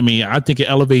on it. I mean, I think it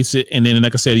elevates it. And then,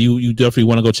 like I said, you definitely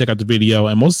want to go check out the video.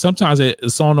 And sometimes the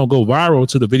song don't go viral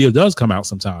till the video does come out.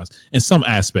 Sometimes, in some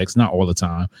aspects, not all the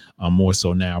time. More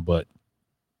so now, but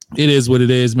it is what it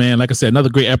is, man. Like I said, another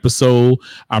great episode.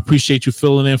 I appreciate you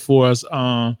filling in for us,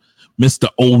 Mr.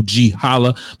 OG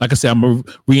Holla. Like I said, I'm gonna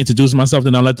reintroduce myself,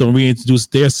 then I'll let them reintroduce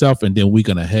their self, and then we're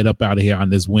gonna head up out of here on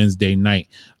this Wednesday night.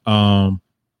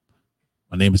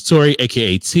 My name is Tori,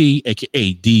 aka T,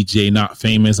 aka DJ Not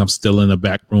Famous. I'm still in the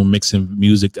back room mixing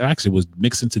music. I actually was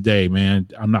mixing today, man.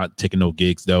 I'm not taking no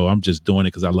gigs though. I'm just doing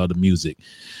it because I love the music.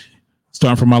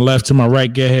 Starting from my left to my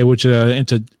right, get ahead with your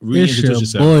reintroduce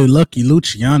yourself. Boy, Lucky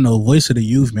Luciano, voice of the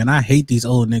youth, man. I hate these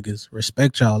old niggas.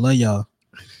 Respect y'all, love y'all.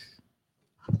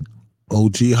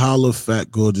 OG Holla,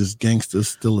 fat gorgeous gangster,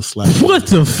 still a slap. What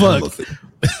the fuck?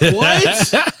 What?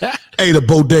 Hey, the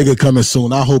bodega coming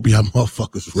soon. I hope y'all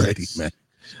motherfuckers ready, man.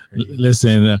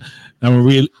 Listen, I'm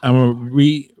a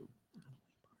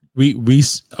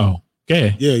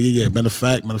okay. Yeah. Matter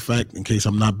of fact, in case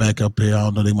I'm not back up here, I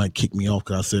don't know, they might kick me off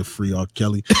because I said free R.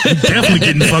 Kelly. Definitely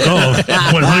getting the fuck off.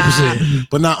 100%.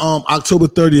 But now, October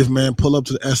 30th, man, pull up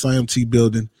to the SIMT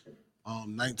building,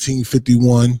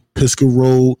 1951 Pisgah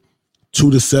Road,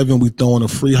 2 to 7. We throwing a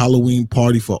free Halloween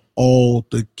party for all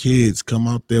the kids. Come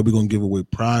out there. We're gonna give away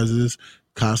prizes,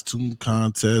 costume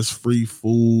contest, free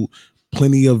food.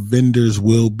 Plenty of vendors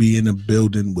will be in the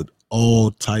building with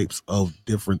all types of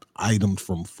different items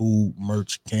from food,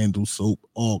 merch, candles, soap,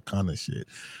 all kind of shit.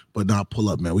 But now pull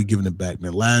up, man. We giving it back,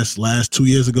 man. Last 2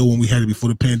 years ago when we had it before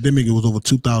the pandemic, it was over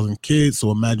 2,000 kids. So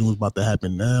imagine what's about to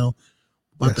happen now.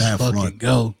 About to have fun.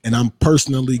 Go. And I'm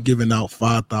personally giving out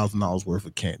 $5,000 worth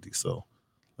of candy. So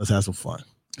let's have some fun.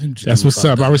 That's what's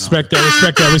up. I respect that.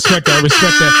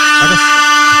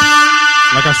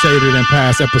 Like I said it in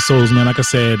past episodes, man. Like I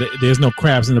said, there's no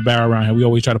crabs in the barrel around here. We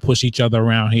always try to push each other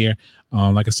around here.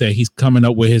 Like I said, he's coming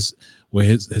up with his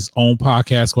own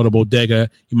podcast called The Bodega.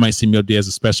 You might see me up there as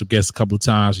a special guest a couple of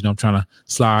times. You know, I'm trying to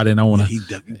slide in. I want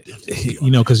to,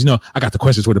 because I got the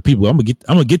questions for the people. I'm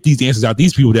gonna get these answers out.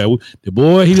 These people that the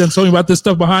boy he done told me about this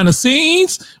stuff behind the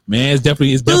scenes. Man, it's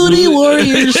definitely Booty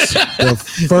Warriors. The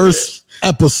first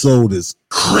episode is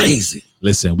crazy.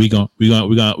 Listen, we're gonna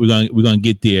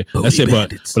get there. That's it.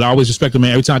 But I always respect him,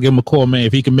 man. Every time I give him a call, man,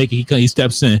 if he can make it, he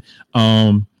steps in.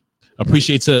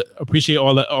 Appreciate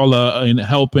all the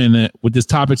help and with this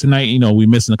topic tonight. You know, we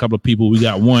missing a couple of people. We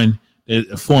got one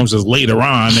that forms us later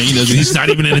on, and he's not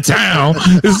even in the town.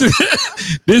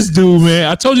 This dude, man,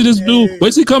 I told you this dude.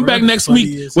 Wait till he come back next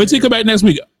week.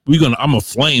 I'm gonna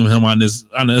flame him on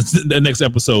the next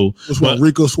episode.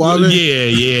 Rico Suave?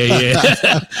 Yeah.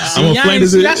 See,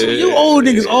 that's what you old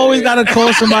niggas always gotta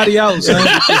call somebody else.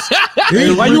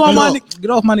 Why you on my get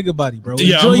off my nigga body, bro?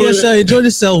 Yeah, enjoy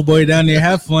yourself, boy. Down there,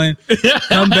 have fun.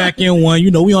 Come back in one.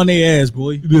 We on their ass,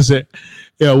 boy. Listen.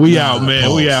 Yeah, we out, man.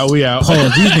 Pause. We out.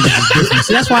 Pause. These niggas is different.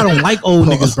 See, that's why I don't like old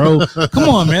niggas, bro. Come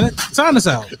on, man. Sign us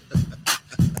out.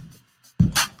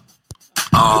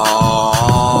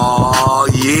 Oh,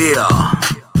 yeah.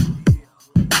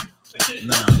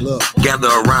 Look. Gather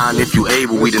around if you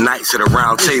able. We the Knights at a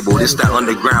round table. This that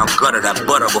underground gutter, that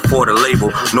butter before the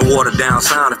label. No water down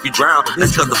sound if you drown.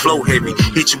 That's cause the flow heavy.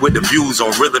 Hit you with the views on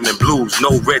rhythm and blues.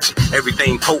 No Reggie.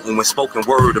 Everything potent when spoken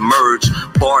word emerge.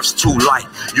 Bars too light.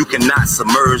 You cannot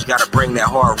submerge. Gotta bring that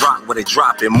hard rock where they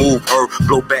drop and move earth.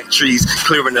 Blow back trees.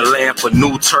 Clearing the land for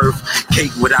new turf.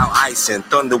 Cake without icing.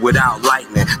 Thunder without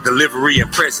lightning. Delivery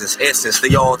and presence. Essence.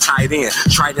 They all tied in.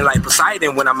 Trident like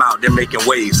Poseidon when I'm out there making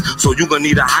waves. So you gonna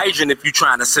need a hydrant if you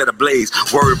trying to set a blaze.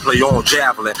 Wordplay on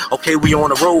javelin. Okay, we on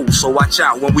the road, so watch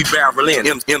out when we barrel in.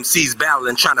 MCs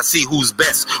battling, trying to see who's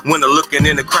best. Winner looking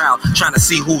in the crowd, trying to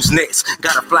see who's next.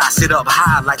 Gotta fly, sit up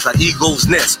high like an eagle's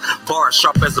nest. Bars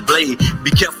sharp as a blade.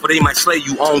 Be careful, they might slay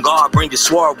you. On guard, bring your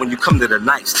sword when you come to the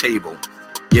Knights table.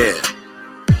 Yeah.